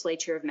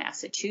legislature of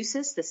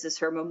Massachusetts. This is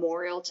her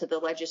memorial to the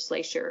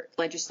legislature,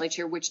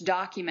 which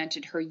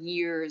documented her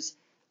years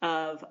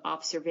of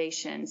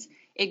observations.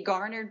 It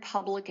garnered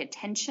public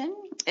attention.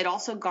 It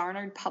also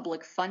garnered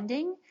public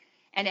funding.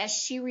 And as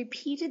she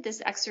repeated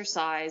this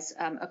exercise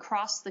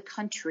across the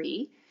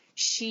country,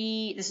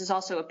 this is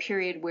also a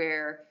period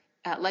where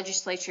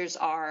legislatures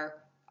are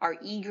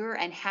eager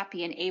and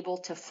happy and able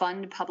to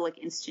fund public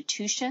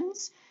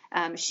institutions.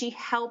 She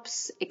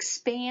helps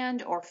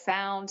expand or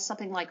found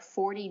something like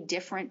 40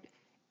 different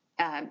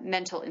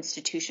mental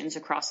institutions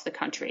across the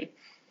country,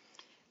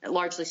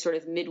 largely sort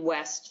of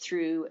Midwest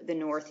through the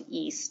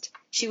Northeast.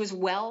 She was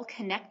well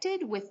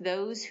connected with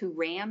those who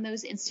ran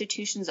those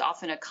institutions,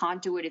 often a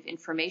conduit of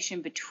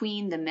information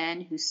between the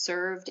men who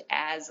served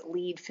as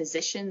lead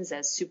physicians,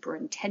 as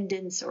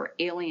superintendents or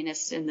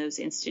alienists in those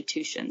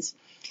institutions.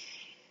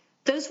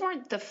 Those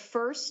weren't the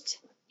first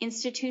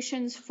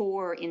institutions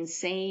for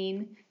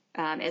insane,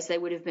 as they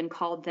would have been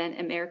called then,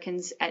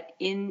 Americans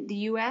in the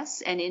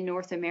U.S. and in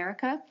North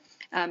America.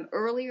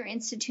 Earlier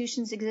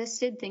institutions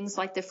existed, things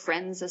like the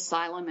Friends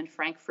Asylum in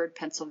Frankfort,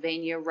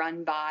 Pennsylvania,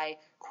 run by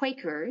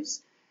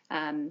Quakers,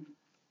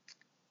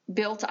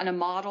 built on a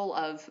model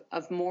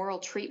of moral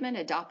treatment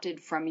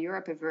adopted from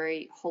Europe, a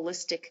very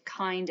holistic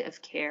kind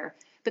of care.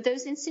 But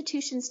those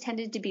institutions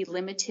tended to be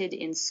limited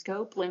in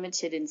scope,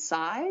 limited in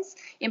size,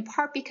 in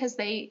part because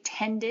they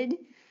tended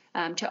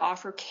to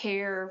offer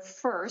care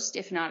first,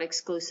 if not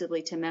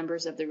exclusively, to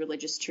members of the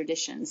religious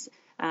traditions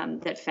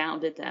that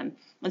founded them.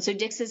 And so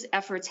Dix's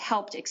efforts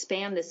helped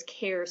expand this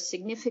care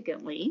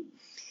significantly.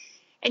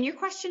 And your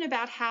question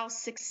about how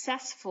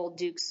successful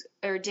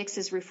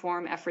Dix's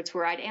reform efforts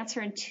were, I'd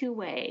answer in two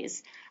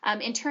ways.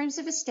 In terms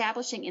of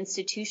establishing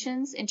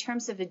institutions, in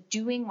terms of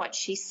doing what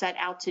she set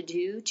out to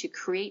do, to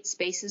create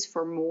spaces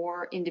for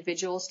more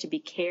individuals to be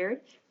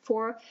cared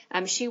for,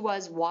 she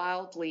was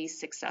wildly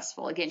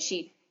successful. Again,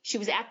 she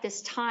was at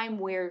this time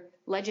where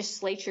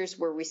legislatures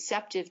were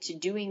receptive to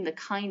doing the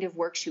kind of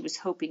work she was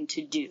hoping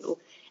to do.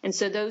 And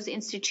so those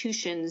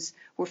institutions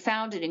were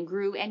founded and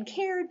grew and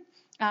cared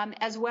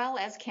as well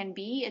as can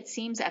be, it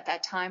seems, at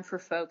that time for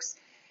folks.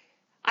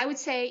 I would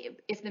say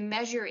if the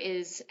measure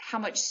is how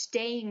much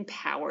staying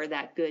power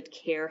that good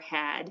care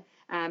had,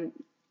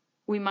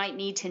 we might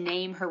need to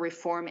name her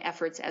reform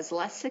efforts as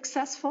less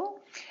successful.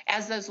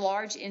 As those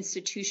large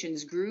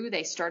institutions grew,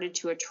 they started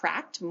to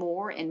attract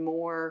more and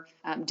more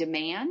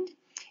demand,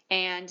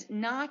 and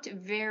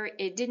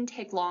it didn't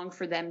take long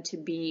for them to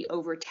be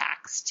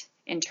overtaxed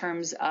in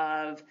terms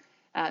of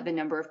the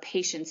number of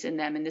patients in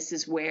them. And this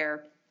is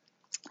where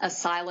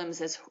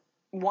asylums, as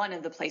one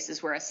of the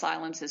places where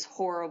asylums is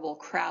horrible,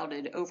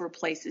 crowded, over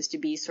places to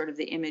be sort of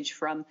the image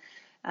from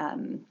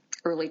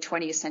early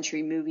 20th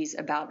century movies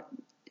about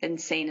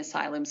insane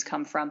asylums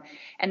come from.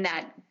 And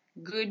that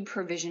good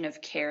provision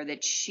of care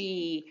that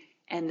she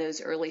and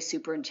those early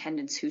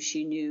superintendents who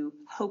she knew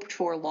hoped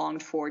for,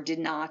 longed for,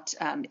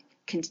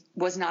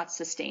 was not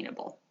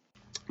sustainable.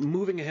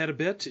 Moving ahead a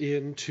bit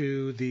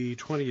into the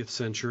 20th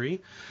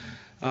century,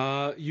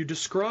 you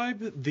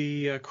describe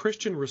the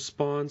Christian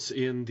response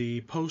in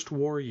the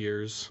post-war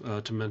years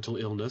to mental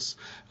illness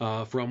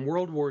from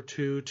World War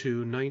II to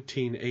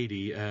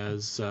 1980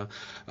 as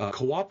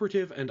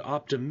cooperative and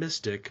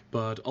optimistic,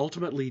 but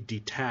ultimately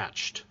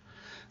detached.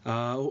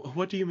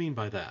 What do you mean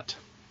by that?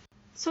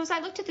 So as I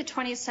looked at the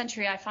 20th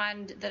century, I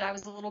find that I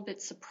was a little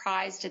bit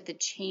surprised at the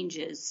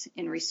changes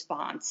in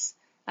response.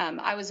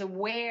 I was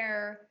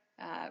aware,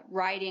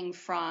 writing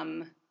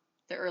from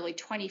the early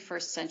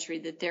 21st century,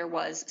 that there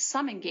was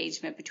some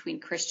engagement between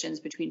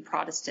Christians, between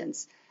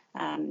Protestants,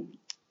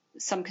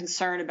 some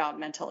concern about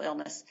mental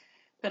illness.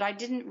 But I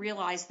didn't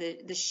realize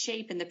the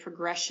shape and the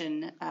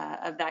progression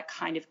of that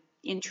kind of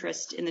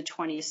interest in the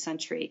 20th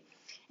century.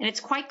 And it's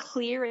quite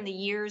clear in the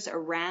years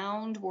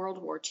around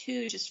World War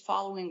II, just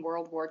following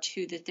World War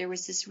II, that there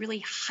was this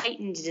really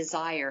heightened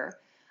desire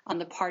on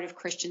the part of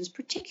Christians,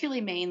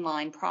 particularly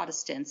mainline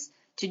Protestants,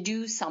 to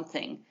do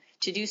something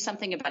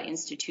about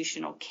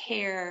institutional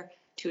care,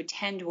 to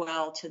attend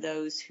well to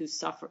those who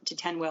suffer, to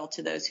tend well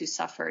to those who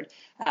suffered.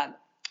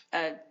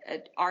 An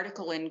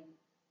article in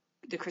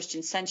the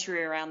Christian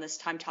Century around this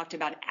time talked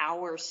about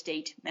our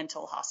state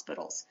mental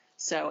hospitals.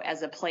 So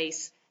as a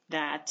place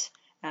that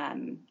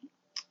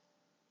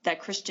that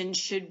Christians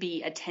should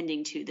be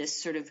attending to,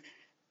 this sort of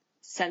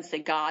sense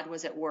that God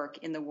was at work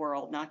in the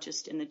world, not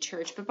just in the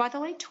church. But by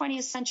the late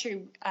 20th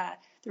century,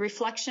 the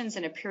reflections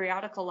in a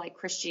periodical like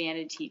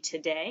Christianity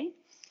Today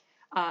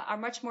are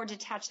much more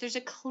detached. There's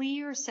a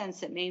clear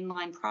sense that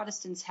mainline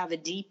Protestants have a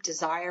deep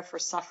desire for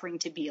suffering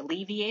to be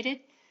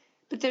alleviated,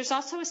 but there's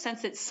also a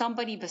sense that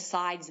somebody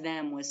besides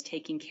them was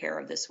taking care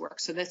of this work.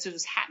 So this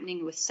was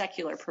happening with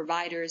secular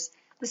providers.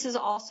 This is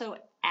also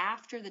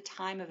after the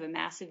time of a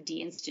massive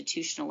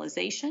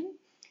deinstitutionalization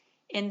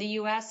in the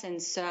U.S.,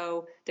 and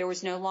so there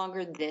was no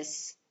longer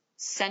this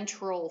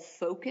central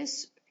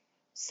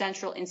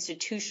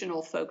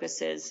institutional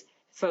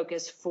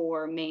focus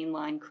for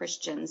mainline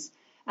Christians.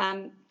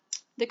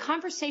 The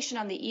conversation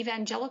on the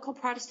evangelical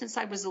Protestant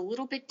side was a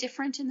little bit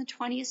different in the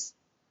 20th.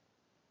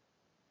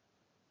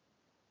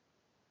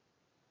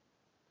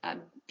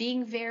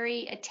 Being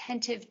very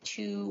attentive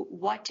to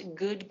what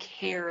good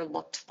care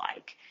looked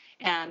like,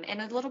 and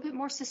a little bit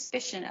more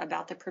suspicion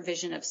about the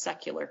provision of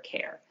secular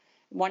care,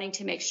 wanting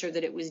to make sure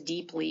that it was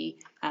deeply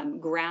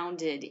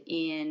grounded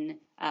in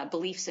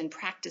beliefs and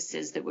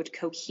practices that would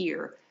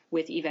cohere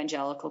with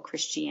evangelical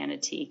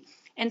Christianity.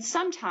 And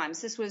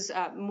sometimes this was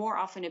more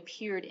often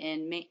appeared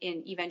in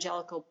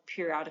evangelical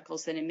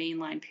periodicals than in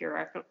mainline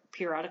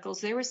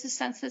periodicals. There was the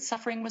sense that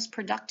suffering was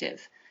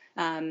productive.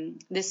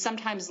 This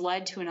sometimes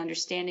led to an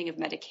understanding of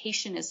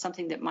medication as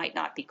something that might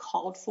not be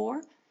called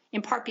for,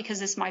 in part because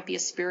this might be a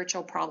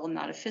spiritual problem,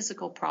 not a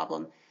physical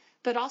problem,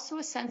 but also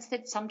a sense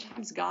that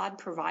sometimes God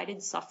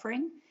provided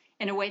suffering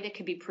in a way that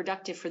could be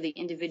productive for the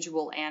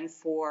individual and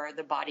for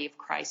the body of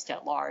Christ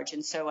at large.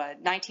 And so a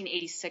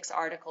 1986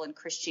 article in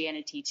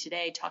Christianity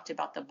Today talked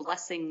about the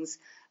blessings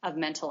of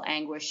mental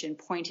anguish and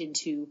pointed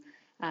to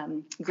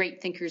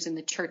great thinkers in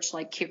the church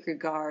like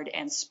Kierkegaard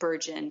and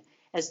Spurgeon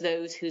as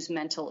those whose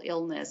mental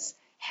illness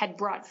had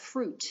brought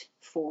fruit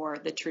for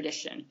the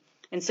tradition.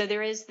 And so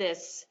there is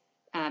this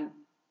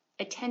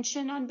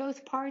attention on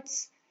both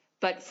parts,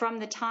 but from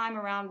the time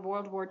around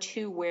World War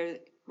II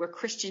where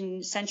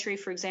Christian Century,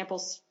 for example,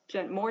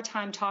 spent more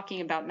time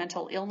talking about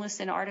mental illness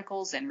in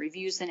articles and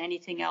reviews than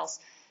anything else,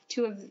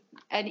 to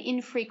an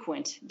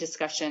infrequent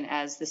discussion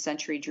as the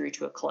century drew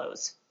to a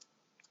close.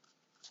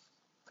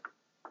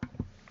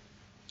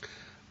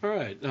 All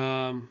right.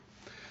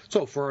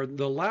 So for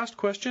the last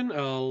question,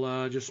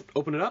 I'll just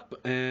open it up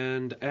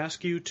and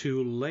ask you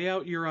to lay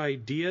out your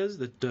ideas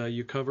that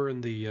you cover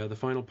in the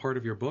final part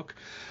of your book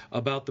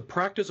about the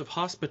practice of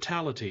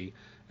hospitality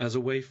as a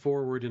way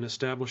forward in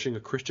establishing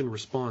a Christian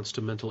response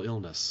to mental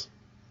illness.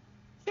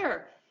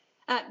 Sure.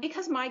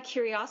 Because my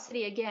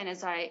curiosity, again,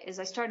 as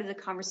I started the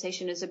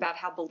conversation, is about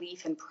how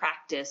belief and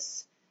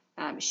practice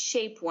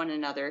shape one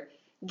another.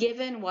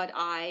 Given what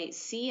I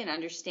see and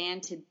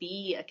understand to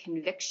be a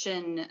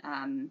conviction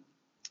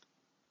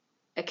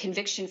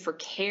for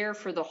care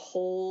for the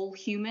whole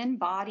human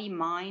body,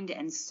 mind,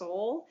 and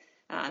soul.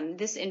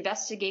 This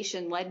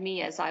investigation led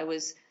me, as I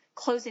was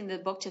closing the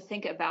book, to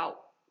think about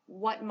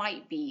what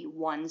might be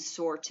one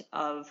sort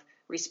of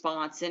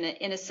response, in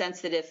a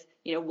sense that if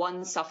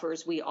one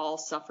suffers, we all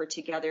suffer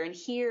together. And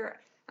here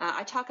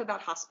I talk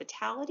about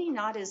hospitality,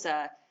 not as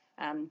a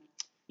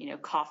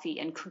coffee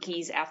and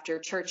cookies after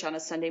church on a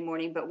Sunday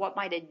morning, but what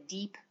might a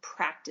deep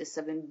practice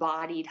of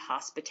embodied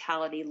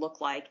hospitality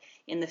look like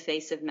in the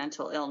face of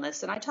mental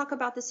illness? And I talk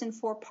about this in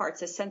 4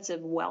 parts: a sense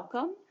of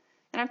welcome,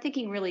 and I'm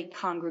thinking really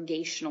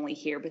congregationally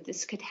here, but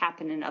this could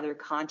happen in other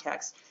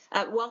contexts.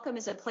 Welcome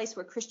is a place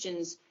where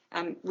Christians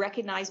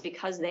recognize,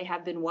 because they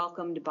have been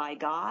welcomed by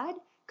God,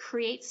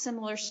 create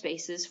similar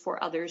spaces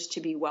for others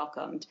to be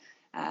welcomed.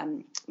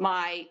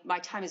 My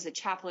time as a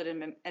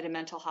chaplain at a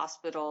mental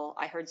hospital,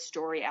 I heard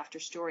story after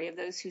story of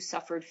those who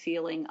suffered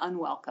feeling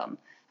unwelcome,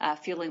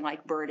 feeling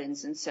like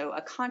burdens. And so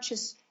a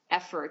conscious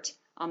effort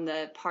on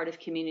the part of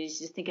communities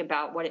to think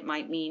about what it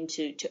might mean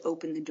to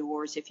open the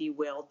doors, if you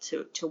will,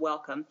 to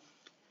welcome.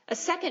 A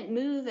second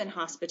move in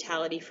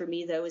hospitality for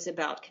me, though, is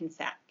about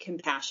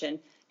compassion,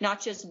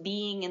 not just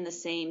being in the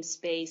same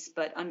space,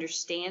 but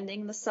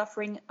understanding the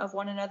suffering of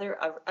one another,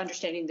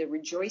 understanding the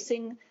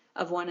rejoicing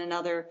of one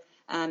another,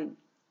 and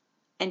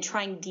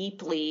trying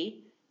deeply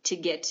to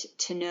get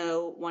to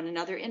know one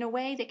another in a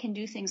way that can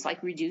do things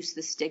like reduce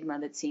the stigma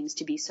that seems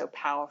to be so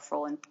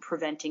powerful in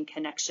preventing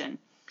connection.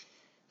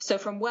 So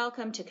from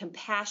welcome to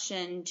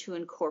compassion to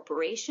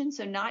incorporation,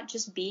 so not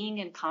just being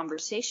in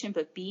conversation,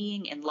 but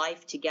being in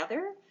life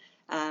together,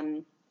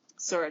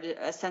 sort of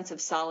a sense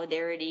of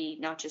solidarity,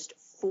 not just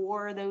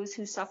for those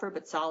who suffer,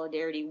 but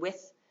solidarity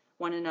with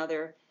one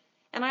another.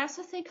 And I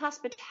also think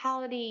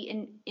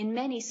hospitality in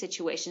many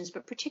situations,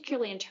 but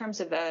particularly in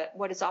terms of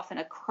what is often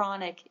a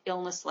chronic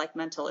illness like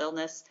mental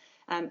illness,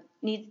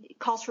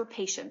 calls for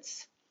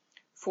patience,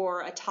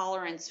 for a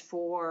tolerance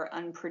for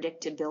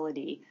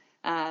unpredictability,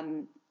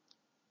 and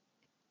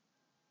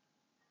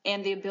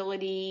the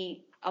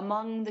ability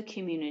among the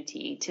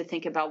community to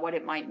think about what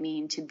it might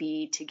mean to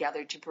be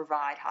together to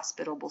provide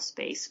hospitable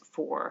space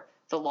for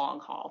the long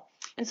haul.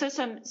 And so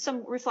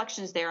some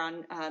reflections there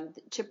on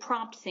to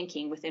prompt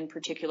thinking within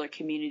particular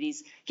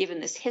communities, given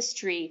this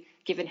history,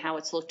 given how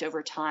it's looked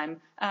over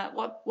time.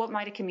 What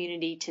might a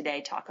community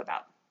today talk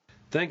about?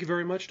 Thank you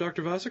very much,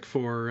 Dr. Vacek,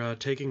 for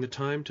taking the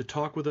time to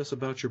talk with us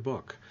about your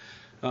book.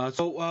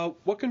 So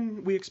what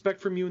can we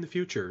expect from you in the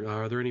future?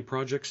 Are there any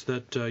projects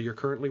that you're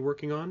currently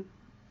working on?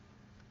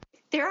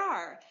 There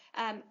are.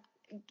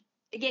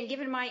 Again,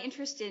 given my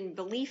interest in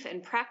belief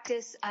and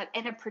practice,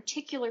 and a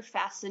particular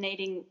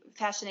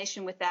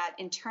fascination with that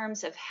in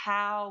terms of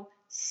how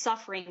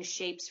suffering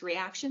shapes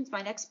reactions,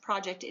 my next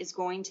project is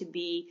going to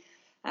be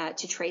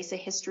to trace a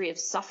history of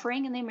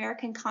suffering in the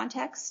American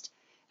context,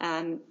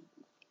 in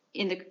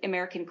the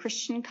American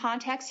Christian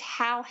context.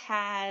 How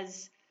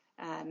has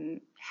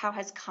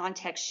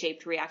context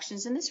shaped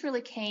reactions? And this really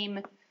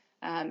came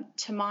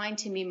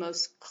to me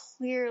most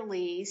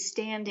clearly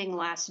standing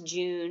last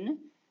June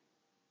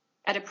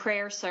at a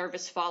prayer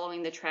service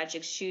following the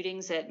tragic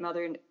shootings at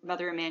Mother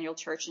Emanuel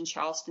Church in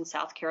Charleston,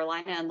 South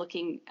Carolina, and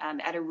looking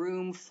at a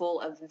room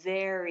full of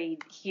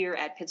here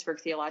at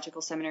Pittsburgh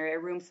Theological Seminary, a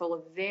room full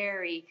of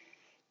very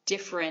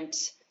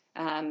different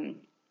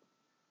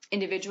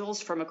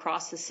individuals from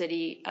across the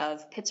city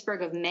of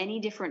Pittsburgh, of many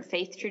different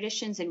faith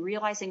traditions, and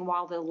realizing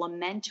while the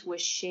lament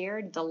was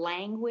shared, the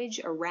language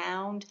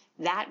around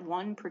that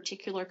one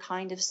particular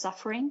kind of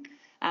suffering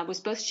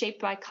was both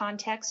shaped by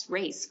context,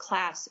 race,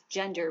 class,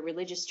 gender,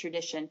 religious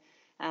tradition,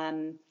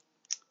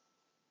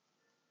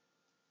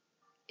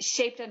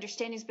 shaped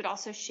understandings, but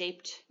also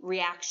shaped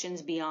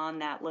reactions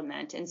beyond that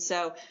lament. And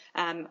so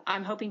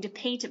I'm hoping to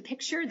paint a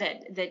picture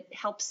that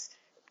helps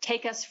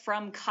take us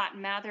from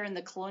Cotton Mather in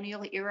the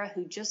colonial era,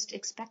 who just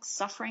expects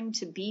suffering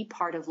to be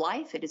part of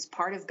life. It is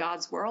part of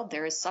God's world.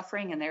 There is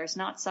suffering and there is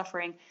not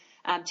suffering.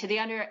 To the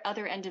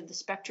other end of the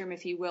spectrum,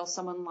 if you will,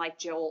 someone like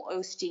Joel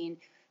Osteen,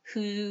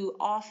 who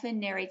often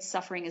narrates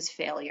suffering as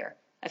failure,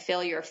 a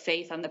failure of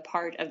faith on the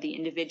part of the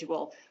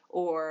individual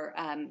or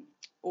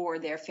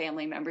their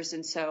family members.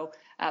 And so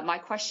my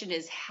question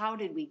is, how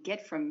did we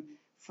get from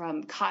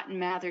Cotton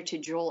Mather to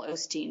Joel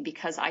Osteen?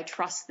 Because I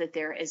trust that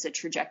there is a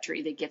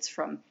trajectory that gets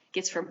from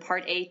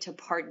part A to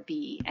part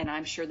B, and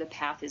I'm sure the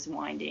path is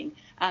winding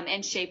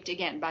and shaped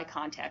again by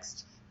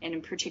context, and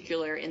in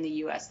particular in the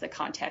U.S. the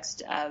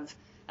context of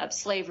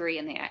slavery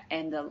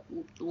and the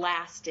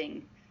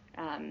lasting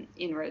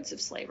inroads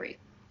of slavery.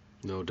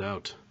 No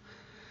doubt.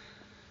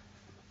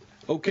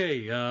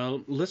 Okay,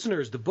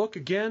 listeners, the book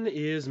again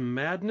is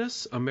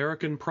Madness,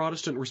 American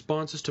Protestant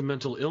Responses to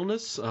Mental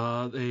Illness.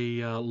 A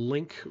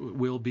link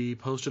will be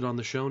posted on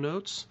the show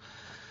notes.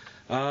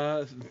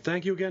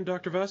 Thank you again,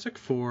 Dr. Vacek,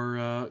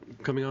 for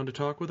coming on to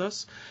talk with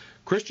us.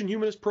 Christian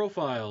Humanist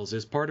Profiles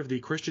is part of the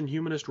Christian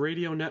Humanist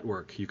Radio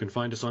Network. You can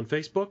find us on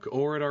Facebook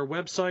or at our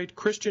website,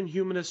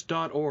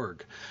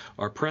 christianhumanist.org.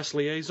 Our press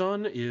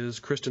liaison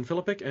is Kristen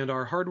Philippic, and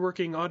our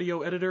hardworking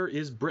audio editor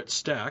is Britt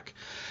Stack.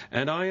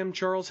 And I am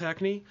Charles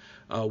Hackney,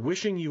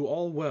 wishing you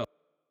all well.